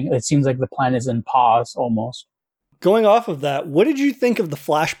nothing. It seems like the planet is in pause almost. Going off of that, what did you think of the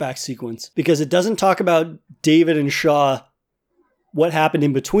flashback sequence? Because it doesn't talk about David and Shaw, what happened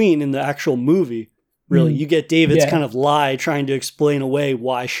in between in the actual movie. Really, you get David's kind of lie trying to explain away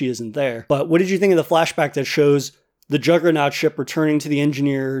why she isn't there. But what did you think of the flashback that shows the Juggernaut ship returning to the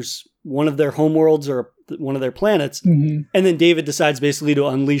engineers, one of their homeworlds or one of their planets, and then David decides basically to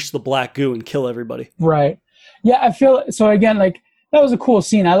unleash the black goo and kill everybody? Right. Yeah, I feel so. Again, like, that was a cool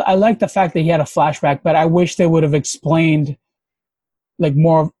scene. I like the fact that he had a flashback, but I wish they would have explained like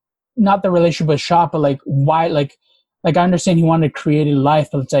more, not the relationship with Shaw, but like why, like I understand he wanted to create a life,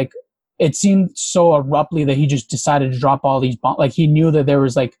 but it's like, it seemed so abruptly that he just decided to drop all these bombs. Like, he knew that there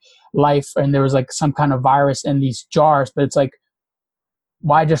was like life and there was like some kind of virus in these jars, but it's like,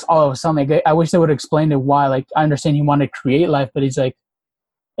 why just all of a sudden? Like, I wish they would have explained it why. Like, I understand he wanted to create life, but he's like,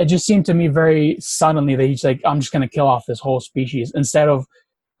 it just seemed to me very suddenly that he's like, I'm just going to kill off this whole species. Instead of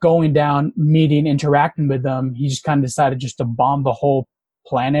going down, meeting, interacting with them, he just kind of decided just to bomb the whole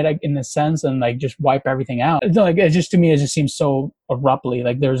planet, like, in a sense, and like just wipe everything out. Like, it just, to me, it just seems so abruptly,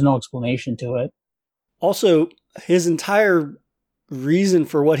 like there's no explanation to it. also his entire reason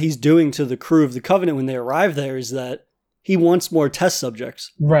for what he's doing to the crew of the Covenant when they arrive there is that he wants more test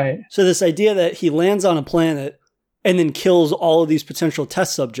subjects. Right. So this idea that he lands on a planet and then kills all of these potential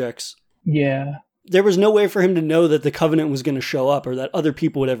test subjects. Yeah. There was no way for him to know that the Covenant was going to show up or that other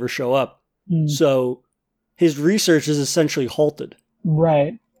people would ever show up. So his research is essentially halted.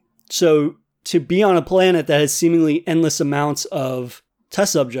 Right. So to be on a planet that has seemingly endless amounts of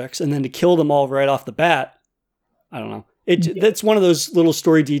test subjects and then to kill them all right off the bat, I don't know. That's one of those little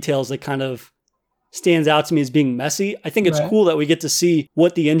story details that kind of stands out to me as being messy. I think it's cool that we get to see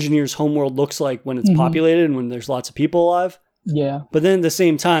what the engineer's homeworld looks like when it's populated and when there's lots of people alive. Yeah. But then at the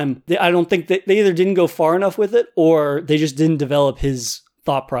same time, I don't think that they either didn't go far enough with it or they just didn't develop his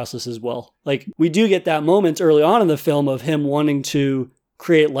thought process as well. Like, we do get that moment early on in the film of him wanting to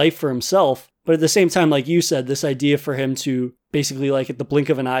create life for himself. But at the same time, like you said, this idea for him to basically, like, at the blink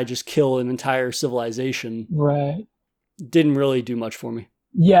of an eye, just kill an entire civilization. Right. Didn't really do much for me.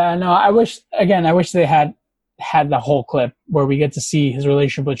 Yeah, no, I wish they had the whole clip where we get to see his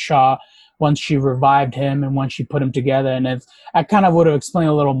relationship with Shaw once she revived him and once she put him together. And I kind of would have explained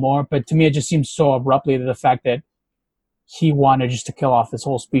a little more, but to me, it just seems so abruptly to the fact that he wanted just to kill off this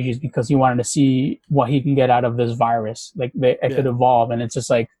whole species because he wanted to see what he can get out of this virus. Like, it could evolve. And it's just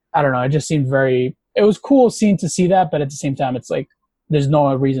like, I don't know, it just seemed it was cool seeing to see that, but at the same time, it's like, there's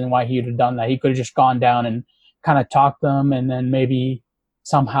no reason why he would have done that. He could have just gone down and kind of talked them and then maybe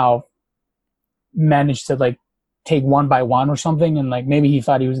somehow managed to, like, take one by one or something. And, like, maybe he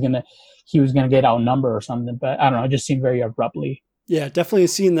thought he was going to get outnumbered or something, but I don't know. It just seemed very abruptly. Yeah, definitely a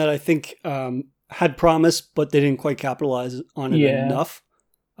scene that I think had promise, but they didn't quite capitalize on it enough.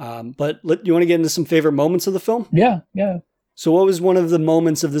 But you want to get into some favorite moments of the film? Yeah. So what was one of the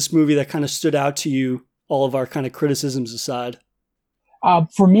moments of this movie that kind of stood out to you, all of our kind of criticisms aside?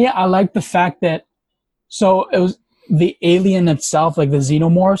 For me, I like the fact that, so it was the alien itself, like the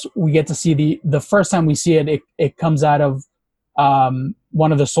xenomorphs, we get to see the first time we see it comes out of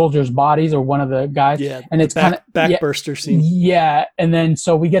one of the soldiers' bodies or one of the guys. Yeah, and it's kind of backburster scene. Yeah, and then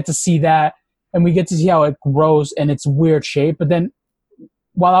so we get to see that, and we get to see how it grows and its weird shape. But then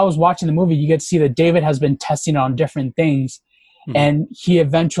while I was watching the movie, you get to see that David has been testing on different things, and he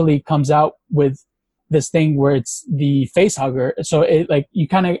eventually comes out with this thing where it's the face hugger. So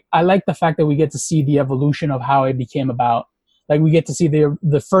I like the fact that we get to see the evolution of how it became about. Like, we get to see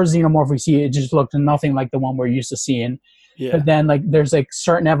the first xenomorph we see, it just looked nothing like the one we're used to seeing. Yeah. But then, like, there's like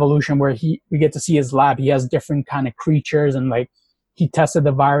certain evolution where we get to see his lab. He has different kind of creatures, and like he tested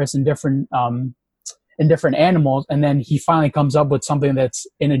the virus in different animals, and then he finally comes up with something that's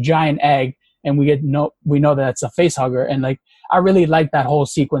in a giant egg, and we know that it's a face hugger. And like, I really like that whole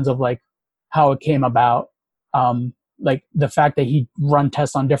sequence of like how it came about. Like the fact that he run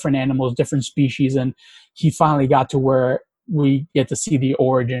tests on different animals, different species, and he finally got to where we get to see the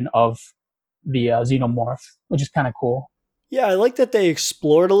origin of the xenomorph, which is kind of cool. Yeah, I like that they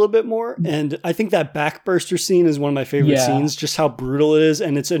explored a little bit more, and I think that backburster scene is one of my favorite scenes, just how brutal it is,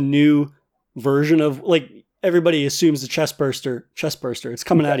 and it's a new version of, like, everybody assumes the chest burster, it's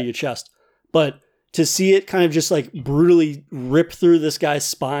coming out of your chest, but to see it kind of just like brutally rip through this guy's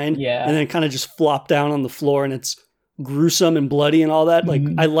spine, and then kind of just flop down on the floor, and it's gruesome and bloody and all that, like,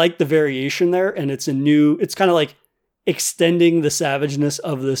 I like the variation there, and it's kind of like extending the savageness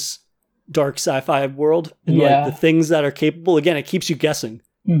of this dark sci-fi world and like the things that are capable. Again, it keeps you guessing.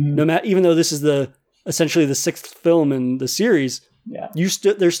 No matter, even though this is essentially the 6th film in the series,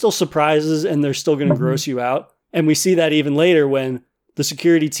 there's still surprises, and they're still going to gross you out. And we see that even later when the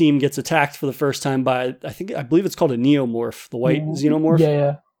security team gets attacked for the first time by, I believe it's called a neomorph, the white xenomorph.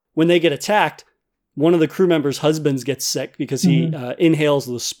 Yeah. When they get attacked, one of the crew members' husbands gets sick because he inhales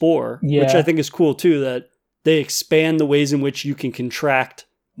the spore, which I think is cool too, that they expand the ways in which you can contract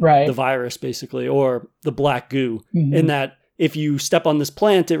the virus, basically, or the black goo, in that if you step on this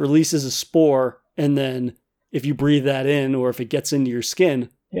plant, it releases a spore, and then if you breathe that in, or if it gets into your skin,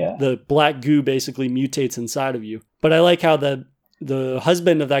 the black goo basically mutates inside of you. But I like how the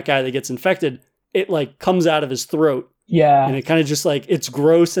husband of that guy that gets infected, it like comes out of his throat. Yeah. And it kind of just like, it's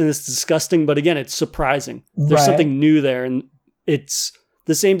gross and it's disgusting, but again, it's surprising. There's something new there, and it's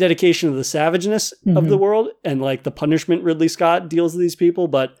the same dedication of the savageness of the world and like the punishment Ridley Scott deals with these people,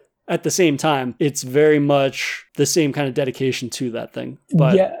 but at the same time, it's very much the same kind of dedication to that thing.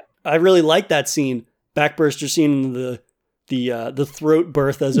 But I really like that scene, backburster scene, the throat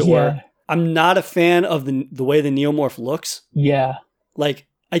birth, as it were. I'm not a fan of the way the neomorph looks. Yeah. Like,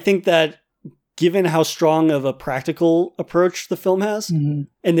 I think that given how strong of a practical approach the film has, and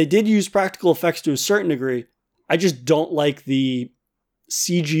they did use practical effects to a certain degree, I just don't like the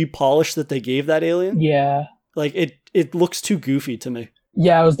CG polish that they gave that alien. Yeah. Like it looks too goofy to me.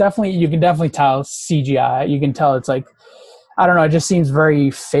 Yeah, it was definitely, you can definitely tell CGI. You can tell it's like, I don't know, it just seems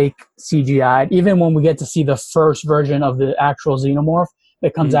very fake CGI. Even when we get to see the first version of the actual xenomorph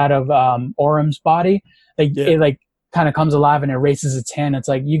that comes out of Orum's body, like it like kind of comes alive and it raises its hand. It's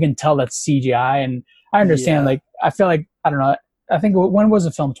like, you can tell that's CGI. And I understand, like, I feel like, I don't know, I think, when was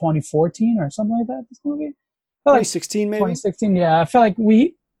the film? 2014 or something like that, this movie? 2016 maybe? 2016, yeah. I feel like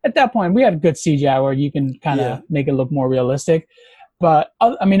at that point, we had good CGI where you can kind of make it look more realistic. But,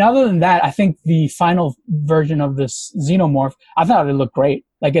 I mean, other than that, I think the final version of this xenomorph, I thought it looked great.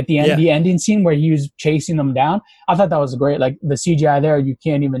 Like, at the end, the ending scene where he was chasing them down, I thought that was great. Like, the CGI there, you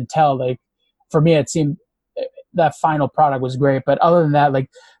can't even tell. Like, for me, it seemed that final product was great. But other than that,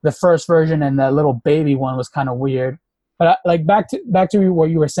 like, the first version and the little baby one was kind of weird. But, like, back to what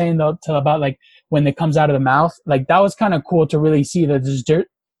you were saying, though, about, like, when it comes out of the mouth, like, that was kind of cool to really see that there's dirt.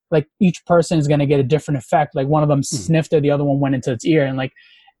 Like, each person is going to get a different effect. Like, one of them sniffed it, the other one went into its ear. And, like,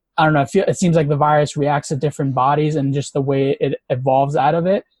 I don't know, it seems like the virus reacts to different bodies and just the way it evolves out of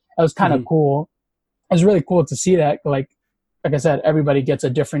it. It was kind of cool. It was really cool to see that. Like I said, everybody gets a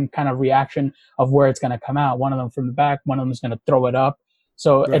different kind of reaction of where it's going to come out. One of them from the back, one of them is going to throw it up.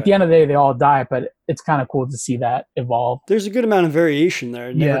 So at the end of the day, they all die, but it's kind of cool to see that evolve. There's a good amount of variation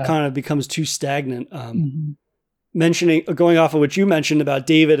there. It never kind of becomes too stagnant. Going off of what you mentioned about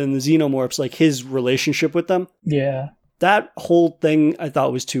David and the xenomorphs, like his relationship with them. Yeah. That whole thing I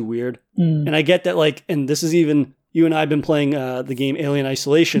thought was too weird. And I get that, like, and this is even, you and I have been playing the game Alien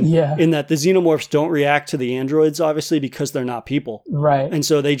Isolation, in that the xenomorphs don't react to the androids, obviously, because they're not people. Right. And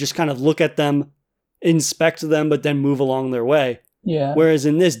so they just kind of look at them, inspect them, but then move along their way. Yeah. Whereas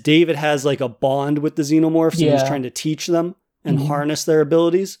in this, David has like a bond with the xenomorphs and he's trying to teach them and harness their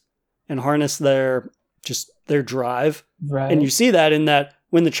abilities and harness their drive. Right. And you see that in that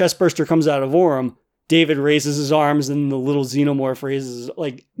when the chest burster comes out of Orum, David raises his arms and the little xenomorph raises,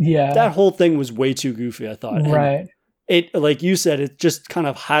 like, that whole thing was way too goofy, I thought. Right. And it, like you said, it just kind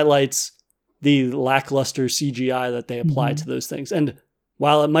of highlights the lackluster CGI that they apply to those things. And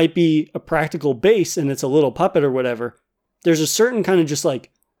while it might be a practical base and it's a little puppet or whatever, there's a certain kind of just like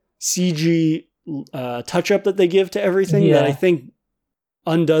CG touch up that they give to everything that I think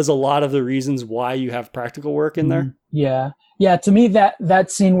undoes a lot of the reasons why you have practical work in there. Yeah. Yeah. To me,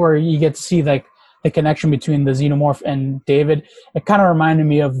 that scene where you get to see like the connection between the xenomorph and David, it kind of reminded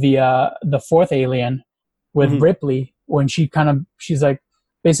me of the fourth Alien with Ripley, when she's like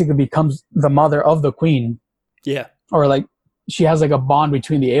basically becomes the mother of the queen. Yeah. Or like she has like a bond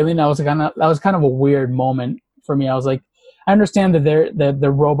between the alien. That was kind of a weird moment for me. I was like, I understand that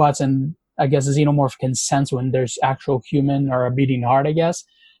they're robots, and I guess the xenomorph can sense when there's actual human or a beating heart, I guess.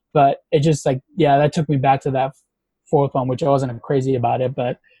 But it just like, that took me back to that fourth one, which I wasn't crazy about it,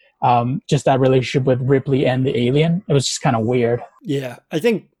 but just that relationship with Ripley and the alien, it was just kind of weird. Yeah. I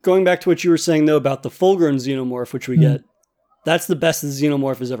think going back to what you were saying though about the full-grown xenomorph, which we get, that's the best the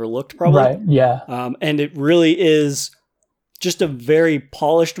xenomorph has ever looked, probably. Right. Yeah. And it really is just a very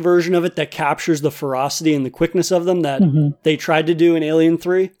polished version of it that captures the ferocity and the quickness of them that they tried to do in Alien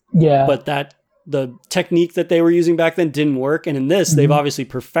 3. Yeah. But that the technique that they were using back then didn't work. And in this, they've obviously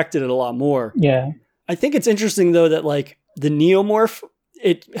perfected it a lot more. Yeah. I think it's interesting though that like the Neomorph,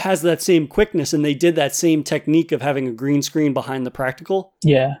 it has that same quickness, and they did that same technique of having a green screen behind the practical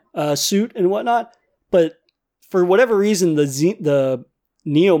suit and whatnot. But for whatever reason, the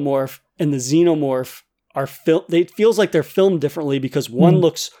Neomorph and the Xenomorph it feels like they're filmed differently because one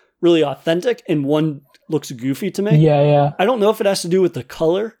looks really authentic and one looks goofy to me. Yeah, yeah. I don't know if it has to do with the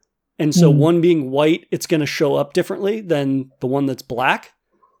color. And so one being white, it's going to show up differently than the one that's black.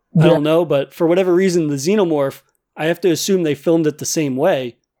 I don't know, but for whatever reason, the Xenomorph, I have to assume they filmed it the same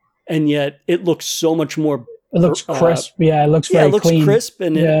way, and yet it looks so much more. It looks crisp. It looks very it looks clean. Crisp,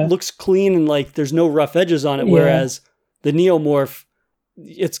 and it looks clean, and like there's no rough edges on it. Whereas the Neomorph,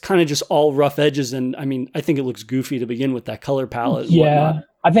 it's kind of just all rough edges, and I mean, I think it looks goofy to begin with, that color palette. And whatnot.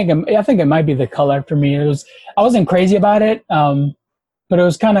 I think it might be the color for me. I wasn't crazy about it, but it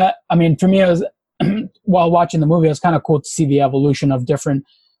was kind of. I mean, for me, it was while watching the movie, it was kind of cool to see the evolution of different.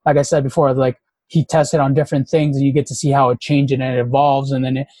 Like I said before, like he tested on different things, and you get to see how it changes and it evolves, and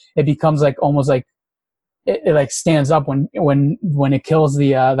then it becomes like almost like it like stands up when it kills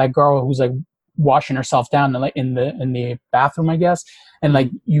the that girl who's like washing herself down in the bathroom, I guess, and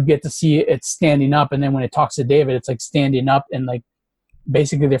like you get to see it standing up, and then when it talks to David, it's like standing up, and like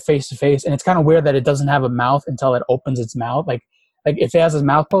basically they're face to face, and it's kind of weird that it doesn't have a mouth until it opens its mouth, like if it has its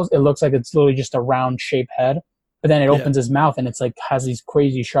mouth closed, it looks like it's literally just a round shaped head. But then it opens its mouth and it's like has these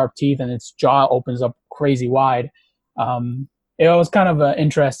crazy sharp teeth, and its jaw opens up crazy wide. it was kind of an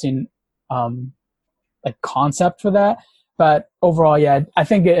interesting like concept for that. But overall, yeah, I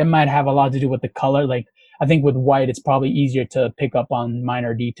think it might have a lot to do with the color. Like I think with white, it's probably easier to pick up on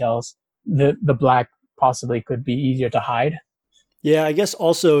minor details. The black possibly could be easier to hide. Yeah, I guess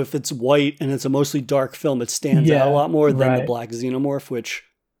also if it's white and it's a mostly dark film, it stands out a lot more than the black xenomorph, which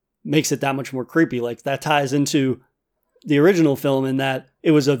makes it that much more creepy. Like that ties into the original film in that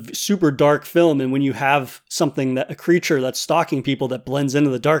it was a super dark film, and when you have something that a creature that's stalking people that blends into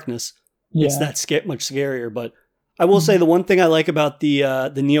the darkness, it's that much scarier. But I will say the one thing I like about the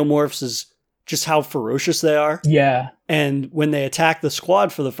neomorphs is just how ferocious they are. Yeah. And when they attack the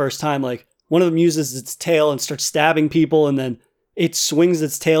squad for the first time, like one of them uses its tail and starts stabbing people, and then it swings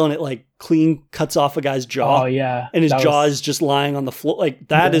its tail and it like clean cuts off a guy's jaw. Oh yeah. And his jaw is just lying on the floor. Like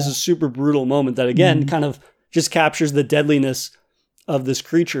that is a super brutal moment that again kind of just captures the deadliness of this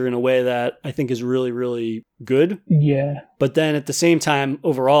creature in a way that I think is really, really good. Yeah. But then at the same time,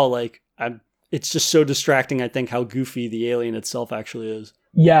 overall, like it's just so distracting, I think, how goofy the alien itself actually is.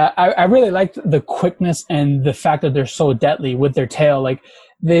 Yeah, I really liked the quickness and the fact that they're so deadly with their tail. Like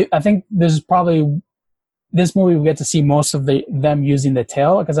I think this is probably this movie we get to see most of them using the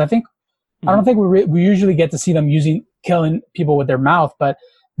tail, because I don't think we usually get to see them killing people with their mouth, but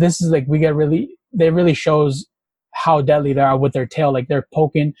this is like they really shows how deadly they are with their tail. Like they're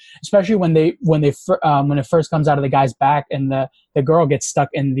poking, especially when it first comes out of the guy's back and the girl gets stuck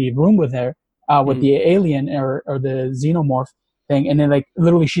in the room with her with the alien or the xenomorph thing, and then like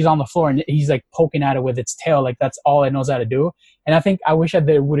literally she's on the floor and he's like poking at it with its tail. Like that's all it knows how to do. And I wish that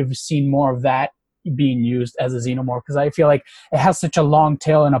they would have seen more of that being used as a xenomorph, because I feel like it has such a long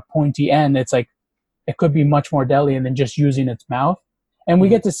tail and a pointy end. It's like it could be much more deadly than just using its mouth. And we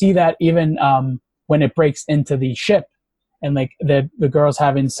get to see that even when it breaks into the ship and like the girl's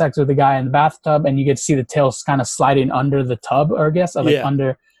having sex with the guy in the bathtub, and you get to see the tail kind of sliding under the tub, or I guess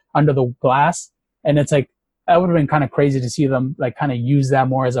under the glass. And it's like that would have been kind of crazy to see them like kind of use that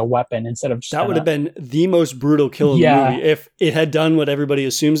more as a weapon instead of just that would have been the most brutal kill in the movie if it had done what everybody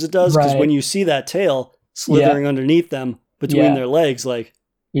assumes it does. Because when you see that tail slithering underneath them between their legs, like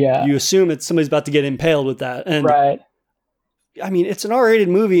you assume somebody's about to get impaled with that. And I mean, it's an R-rated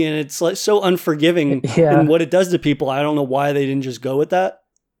movie and it's like so unforgiving in what it does to people. I don't know why they didn't just go with that,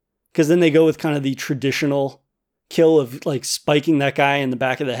 because then they go with kind of the traditional kill of like spiking that guy in the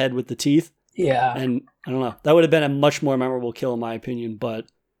back of the head with the teeth. Yeah. And I don't know. That would have been a much more memorable kill in my opinion. But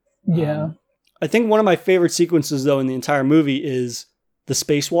I think one of my favorite sequences though in the entire movie is the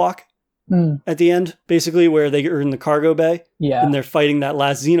spacewalk at the end, basically where they are in the cargo bay and they're fighting that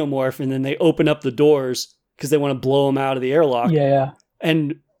last xenomorph, and then they open up the doors because they want to blow him out of the airlock. Yeah.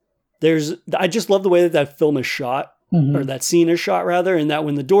 And I just love the way that film is shot, or that scene is shot rather, and that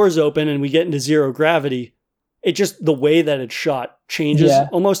when the doors open and we get into zero gravity, it just, the way that it's shot changes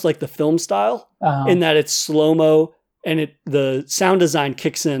almost like the film style in that it's slow-mo, and the sound design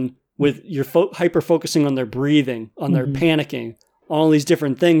kicks in with your hyper focusing on their breathing, on their panicking, on all these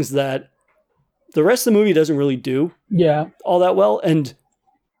different things that the rest of the movie doesn't really do all that well. And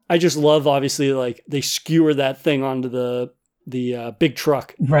I just love, obviously, like they skewer that thing onto the big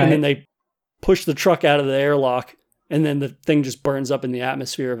truck, and then they push the truck out of the airlock, and then the thing just burns up in the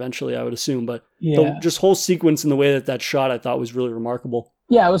atmosphere eventually, I would assume. But the just whole sequence and the way that shot, I thought was really remarkable.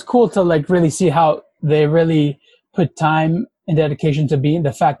 Yeah, it was cool to like really see how they really put time and dedication to being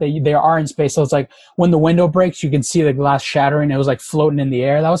the fact that they are in space. So it's like when the window breaks, you can see the glass shattering. It was like floating in the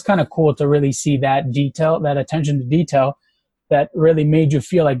air. That was kind of cool to really see that detail, that attention to detail that really made you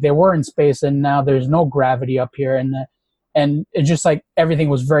feel like they were in space and now there's no gravity up here. And it's just like everything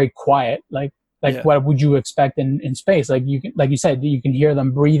was very quiet. Like what would you expect in space? Like you said, you can hear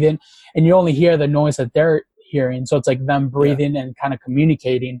them breathing and you only hear the noise that they're hearing. So it's like them breathing and kind of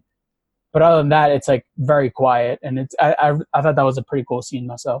communicating. But other than that, it's like very quiet. And I thought that was a pretty cool scene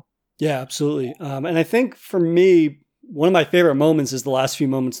myself. Yeah, absolutely. And I think for me, one of my favorite moments is the last few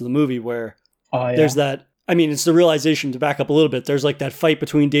moments of the movie where there's that, I mean, it's the realization, to back up a little bit, there's like that fight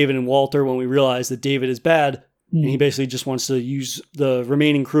between David and Walter when we realize that David is bad. And he basically just wants to use the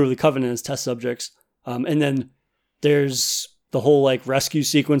remaining crew of the Covenant as test subjects. And then there's the whole like rescue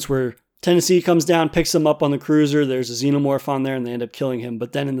sequence where Tennessee comes down, picks him up on the cruiser. There's a xenomorph on there and they end up killing him.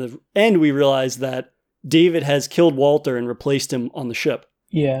 But then in the end, we realize that David has killed Walter and replaced him on the ship.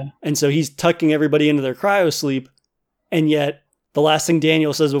 Yeah. And so he's tucking everybody into their cryo sleep. And yet the last thing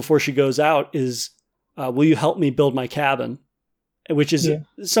Daniel says before she goes out is, will you help me build my cabin? Which is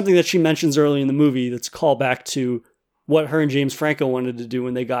something that she mentions early in the movie that's a call back to what her and James Franco wanted to do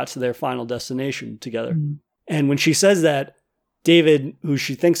when they got to their final destination together. And when she says that, David, who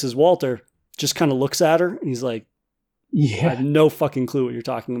she thinks is Walter, just kind of looks at her and he's like, Yeah. I have no fucking clue what you're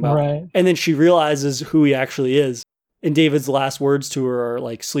talking about. Right. And then she realizes who he actually is. And David's last words to her are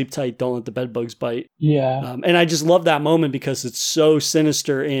like, sleep tight, don't let the bed bugs bite. Yeah. And I just love that moment because it's so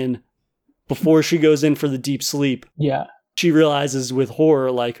sinister before she goes in for the deep sleep. Yeah. She realizes with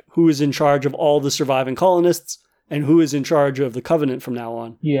horror, like, who is in charge of all the surviving colonists and who is in charge of the Covenant from now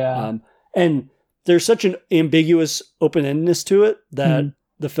on. Yeah. And there's such an ambiguous open-endedness to it that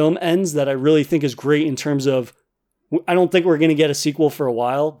the film ends that I really think is great in terms of, I don't think we're going to get a sequel for a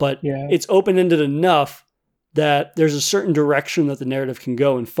while, but it's open-ended enough that there's a certain direction that the narrative can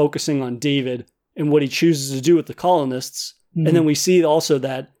go in focusing on David and what he chooses to do with the colonists. And then we see also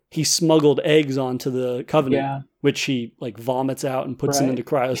that he smuggled eggs onto the Covenant, which he like vomits out and puts them into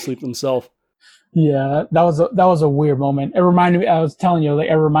cryosleep himself. Yeah, that was a weird moment. It reminded me. I was telling you, like,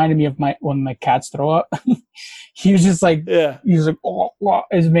 it reminded me of when my cats throw up. He was just like, he was like, oh,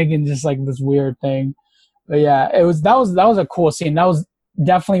 is making just like this weird thing. But yeah, that was a cool scene. That was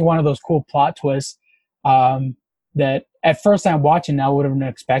definitely one of those cool plot twists. That at first time watching, I would have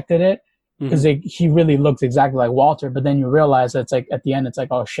expected it because he really looks exactly like Walter. But then you realize that it's like at the end, it's like,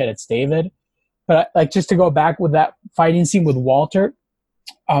 oh shit, it's David. But like just to go back with that fighting scene with Walter,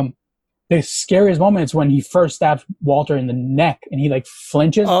 the scariest moment is when he first stabs Walter in the neck and he like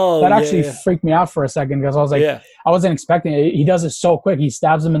flinches. That actually freaked me out for a second because I was like, I wasn't expecting it. He does it so quick. He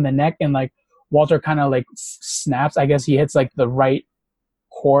stabs him in the neck and like Walter kind of like snaps. I guess he hits like the right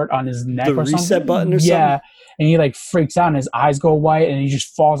cord on his neck or something. The reset button or something? Yeah. And he like freaks out and his eyes go white and he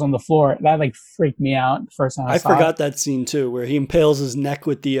just falls on the floor. That like freaked me out the first time I saw it. I forgot that scene too, where he impales his neck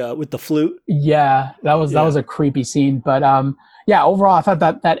with the flute. Yeah, that was a creepy scene. But yeah, overall, I thought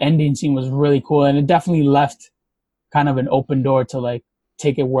that ending scene was really cool, and it definitely left kind of an open door to like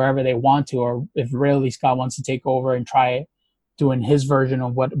take it wherever they want to, or if Ridley Scott wants to take over and try doing his version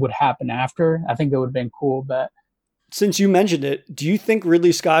of what would happen after. I think that would have been cool. But since you mentioned it, do you think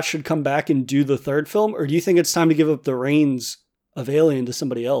Ridley Scott should come back and do the third film, or do you think it's time to give up the reins of Alien to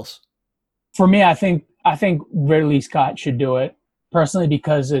somebody else? For me, I think Ridley Scott should do it personally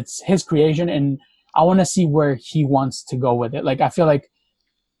because it's his creation and I want to see where he wants to go with it. Like, I feel like,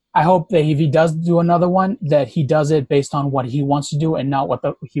 I hope that if he does do another one, that he does it based on what he wants to do and not what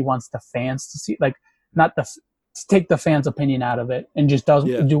he wants the fans to see. Like, not take the fans' opinion out of it and just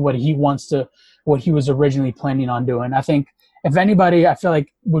do what he wants to, what he was originally planning on doing. I think if anybody, I feel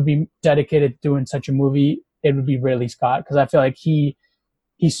like would be dedicated to doing such a movie, it would be Ridley Scott, because I feel like he's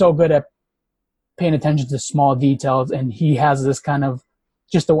so good at paying attention to small details, and he has this kind of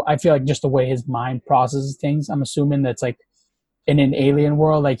I feel like just the way his mind processes things. I'm assuming that's like in an alien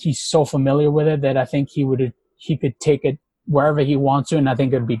world, like he's so familiar with it that I think he could take it wherever he wants to, and I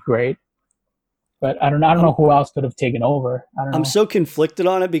think it'd be great. But I don't know who else could have taken over. I don't know. I'm so conflicted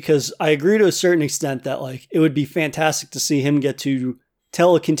on it because I agree to a certain extent that like it would be fantastic to see him get to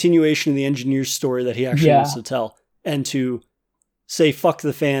tell a continuation of the engineer's story that he actually wants to tell, and to say fuck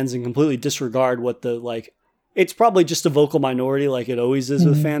the fans and completely disregard what the like. It's probably just a vocal minority like it always is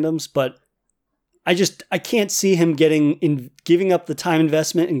with fandoms, but I can't see him giving up the time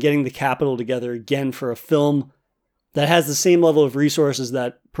investment and getting the capital together again for a film that has the same level of resources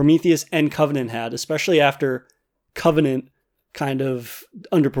that Prometheus and Covenant had, especially after Covenant kind of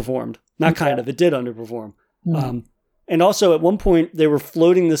underperformed. It did underperform. And also at one point they were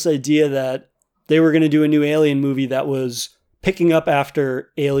floating this idea that they were going to do a new Alien movie that was picking up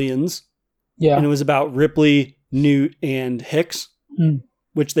after Aliens. Yeah. And it was about Ripley, Newt, and Hicks,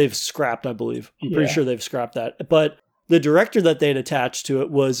 which they've scrapped, I believe. I'm pretty sure they've scrapped that. But the director that they'd attached to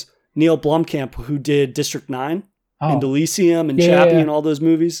it was Neil Blomkamp, who did District 9 and Elysium and Chappie and all those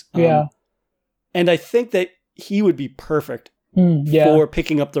movies. And I think that he would be perfect for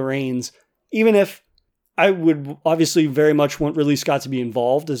picking up the reins, even if I would obviously very much want Ridley Scott to be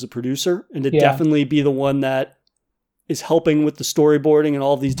involved as a producer and to definitely be the one that is helping with the storyboarding and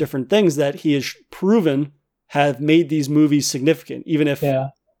all these different things that he has proven have made these movies significant, even if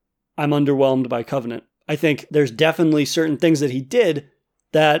I'm underwhelmed by Covenant. I think there's definitely certain things that he did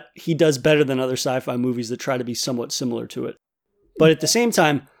that he does better than other sci-fi movies that try to be somewhat similar to it. But at the same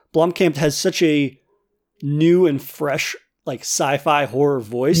time, Blomkamp has such a new and fresh like sci-fi horror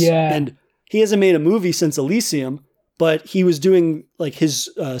voice. And he hasn't made a movie since Elysium, but he was doing like his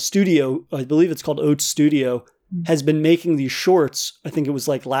studio, I believe it's called Oates Studio, has been making these shorts. I think it was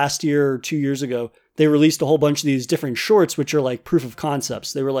like last year or 2 years ago. They released a whole bunch of these different shorts, which are like proof of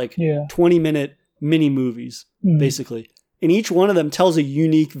concepts. They were like 20-minute mini movies, basically. And each one of them tells a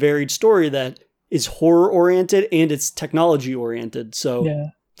unique, varied story that is horror-oriented and it's technology-oriented.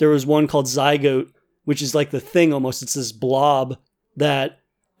 So there was one called Zygote, which is like the Thing almost. It's this blob that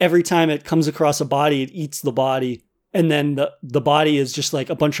every time it comes across a body, it eats the body. and then the body is just like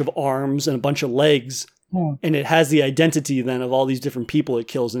a bunch of arms and a bunch of legs, and it has the identity then of all these different people it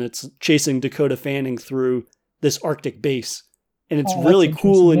kills, and it's chasing Dakota Fanning through this Arctic base. And it's really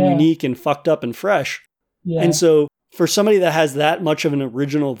cool and unique and fucked up and fresh. Yeah. And so for somebody that has that much of an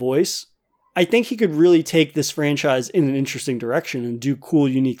original voice, I think he could really take this franchise in an interesting direction and do cool,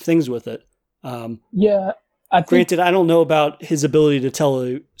 unique things with it. Granted, I don't know about his ability to tell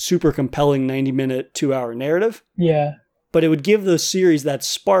a super compelling 90-minute, 2-hour narrative. Yeah. But it would give the series that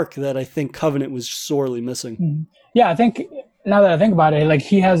spark that I think Covenant was sorely missing. Yeah, I think now that I think about it, like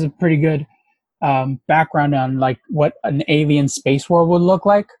he has a pretty good background on like what an alien space world would look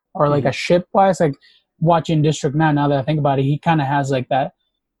like, or like a ship wise. Like watching District 9, now that I think about it, he kind of has like that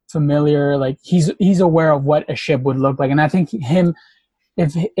familiar, like he's aware of what a ship would look like. And I think if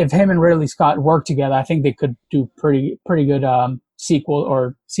him and Ridley Scott work together, I think they could do pretty good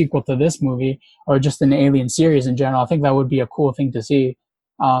sequel to this movie, or just an Alien series in general. I think that would be a cool thing to see.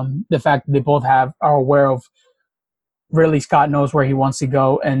 The fact that they both are aware of, Ridley Scott knows where he wants to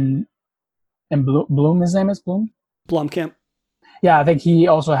go, and Bloom, his name is Bloom? Blomkamp. Yeah, I think he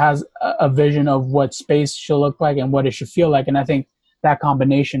also has a vision of what space should look like and what it should feel like, and I think that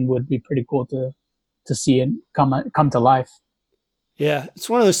combination would be pretty cool to see it come to life. Yeah, it's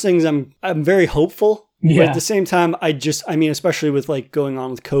one of those things I'm very hopeful. Yeah. But at the same time, I mean, especially with like going on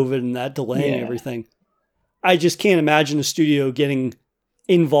with COVID and that delaying everything, I just can't imagine a studio getting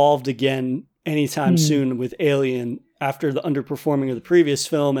involved again anytime soon with Alien after the underperforming of the previous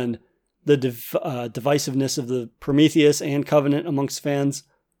film and the divisiveness of the Prometheus and Covenant amongst fans.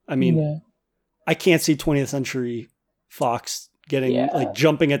 I mean, I can't see 20th Century Fox getting like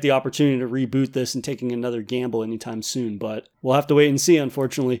jumping at the opportunity to reboot this and taking another gamble anytime soon, but we'll have to wait and see,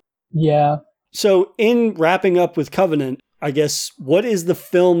 unfortunately. Yeah. So in wrapping up with Covenant, I guess, what is the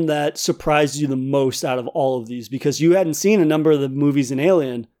film that surprised you the most out of all of these? Because you hadn't seen a number of the movies in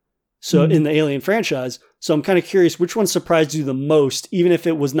Alien, so in the Alien franchise. So I'm kind of curious, which one surprised you the most, even if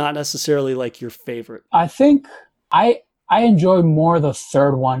it was not necessarily like your favorite? I think I enjoyed more the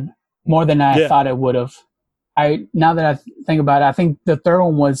third one, more than I thought I would have. Now that I think about it, I think the third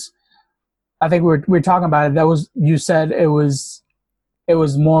one was, I think we were talking about it. That was, you said it was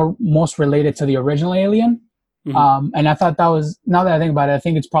most related to the original Alien. And I thought that was, now that I think about it, I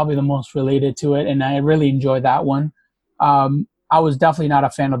think it's probably the most related to it. And I really enjoyed that one. I was definitely not a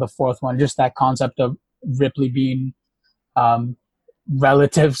fan of the fourth one. Just that concept of Ripley being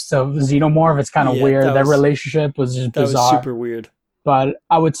relatives to Xenomorph. It's kind of weird. That relationship was just bizarre. That was super weird. But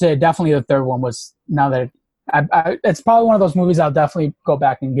I would say definitely the third one was, now that it's probably one of those movies I'll definitely go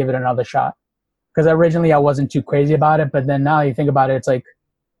back and give it another shot. Because originally I wasn't too crazy about it, but then now you think about it, it's like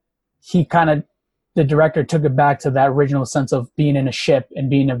the director took it back to that original sense of being in a ship and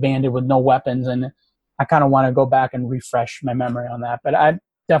being abandoned with no weapons, and I kind of want to go back and refresh my memory on that. But I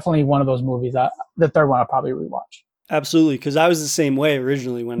definitely one of those movies. The third one I'll probably rewatch. Absolutely, because I was the same way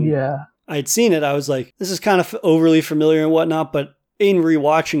originally when I'd seen it. I was like, this is kind of overly familiar and whatnot, but in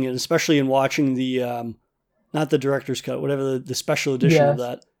rewatching it, especially in watching the not the director's cut, whatever the special edition of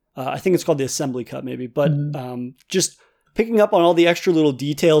that. I think it's called the assembly cut maybe, but just picking up on all the extra little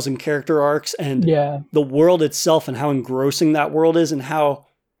details and character arcs and the world itself and how engrossing that world is, and how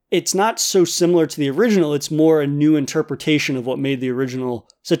it's not so similar to the original. It's more a new interpretation of what made the original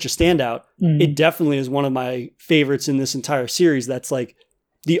such a standout. It definitely is one of my favorites in this entire series. That's like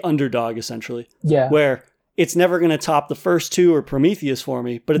the underdog essentially, where it's never going to top the first two or Prometheus for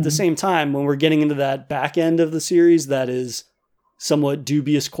me. But at the same time, when we're getting into that back end of the series, that is somewhat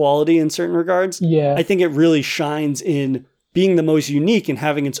dubious quality in certain regards. I think it really shines in being the most unique and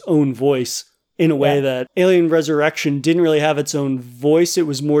having its own voice in a way that Alien Resurrection didn't really have its own voice. It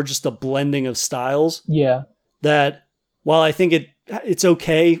was more just a blending of styles. That while I think it's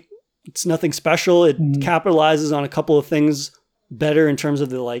okay, it's nothing special. It capitalizes on a couple of things better in terms of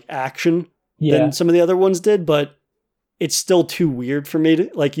the like action than some of the other ones did, but it's still too weird for me to,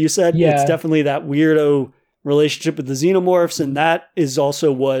 like you said, it's definitely that weirdo relationship with the xenomorphs, and that is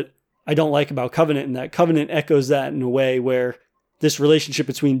also what I don't like about Covenant, and that Covenant echoes that in a way where this relationship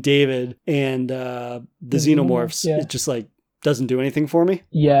between David and the xenomorphs, it just like doesn't do anything for me.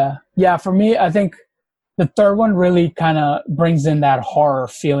 For me, I think the third one really kind of brings in that horror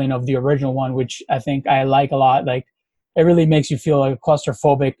feeling of the original one, which I think I like a lot. Like, it really makes you feel like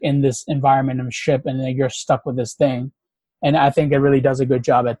claustrophobic in this environment of a ship, and then you're stuck with this thing. And I think it really does a good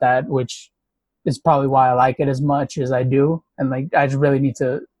job at that, which is probably why I like it as much as I do. And like, I just really need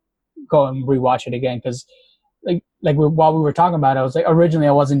to go and rewatch it again. Cause while we were talking about it, I was like, originally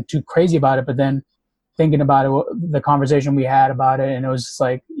I wasn't too crazy about it, but then thinking about it, the conversation we had about it, and it was just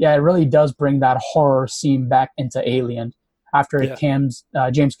like, yeah, it really does bring that horror scene back into Alien. After James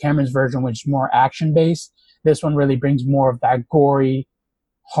Cameron's version, which is more action based, this one really brings more of that gory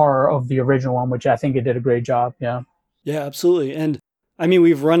horror of the original one, which I think it did a great job. Yeah. Yeah, absolutely. And I mean,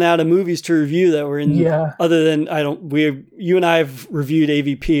 we've run out of movies to review that were in, other than you and I have reviewed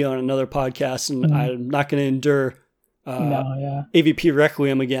AVP on another podcast, and I'm not going to endure AVP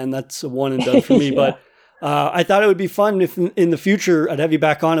Requiem again. That's a one and done for me. But I thought it would be fun if in the future I'd have you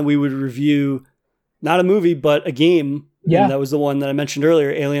back on and we would review not a movie, but a game. Yeah. And that was the one that I mentioned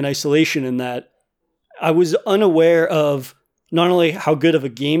earlier, Alien Isolation, and that I was unaware of not only how good of a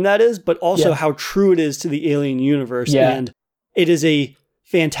game that is, but also how true it is to the Alien universe. Yeah. And it is a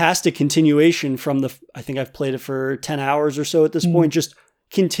fantastic continuation from I think I've played it for 10 hours or so at this point, just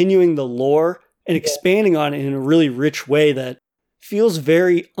continuing the lore and expanding on it in a really rich way that feels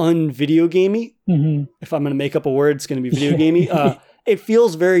very un-video gamey. If I'm going to make up a word, it's going to be video gamey. It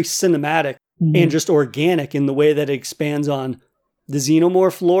feels very cinematic and just organic in the way that it expands on the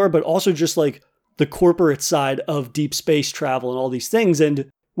xenomorph lore, but also just like the corporate side of deep space travel and all these things.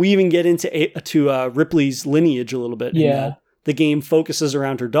 And we even get into Ripley's lineage a little bit. Yeah. The game focuses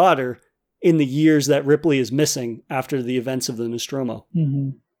around her daughter in the years that Ripley is missing after the events of the Nostromo.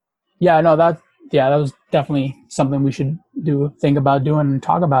 Yeah, no, that was definitely something we should think about doing and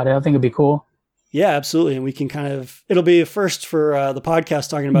talk about it. I think it'd be cool. Yeah, absolutely. And we can it'll be a first for the podcast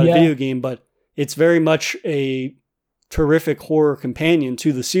talking about a video game, but it's very much a terrific horror companion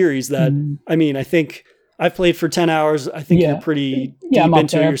to the series that, I mean, I think I've played for 10 hours. I think you're pretty deep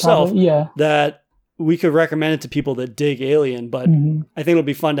into it yourself. Probably, that we could recommend it to people that dig Alien, but I think it'll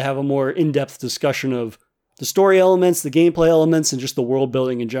be fun to have a more in-depth discussion of the story elements, the gameplay elements, and just the world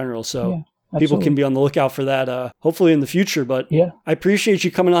building in general. So people can be on the lookout for that, hopefully in the future. But I appreciate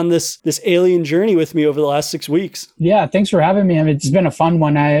you coming on this Alien journey with me over the last 6 weeks. Yeah, thanks for having me. I mean, it's been a fun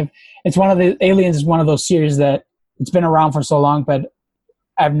one. Aliens is one of those series that it's been around for so long, but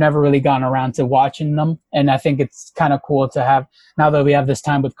I've never really gotten around to watching them. And I think it's kind of cool to have, now that we have this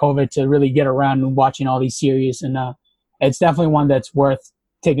time with COVID, to really get around and watching all these series. And it's definitely one that's worth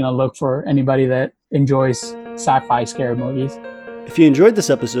taking a look for anybody that enjoys sci-fi scary movies. If you enjoyed this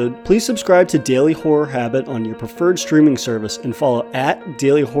episode, please subscribe to Daily Horror Habit on your preferred streaming service and follow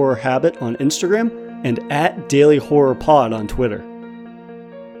 @Daily Horror Habit on Instagram and @Daily Horror Pod on Twitter.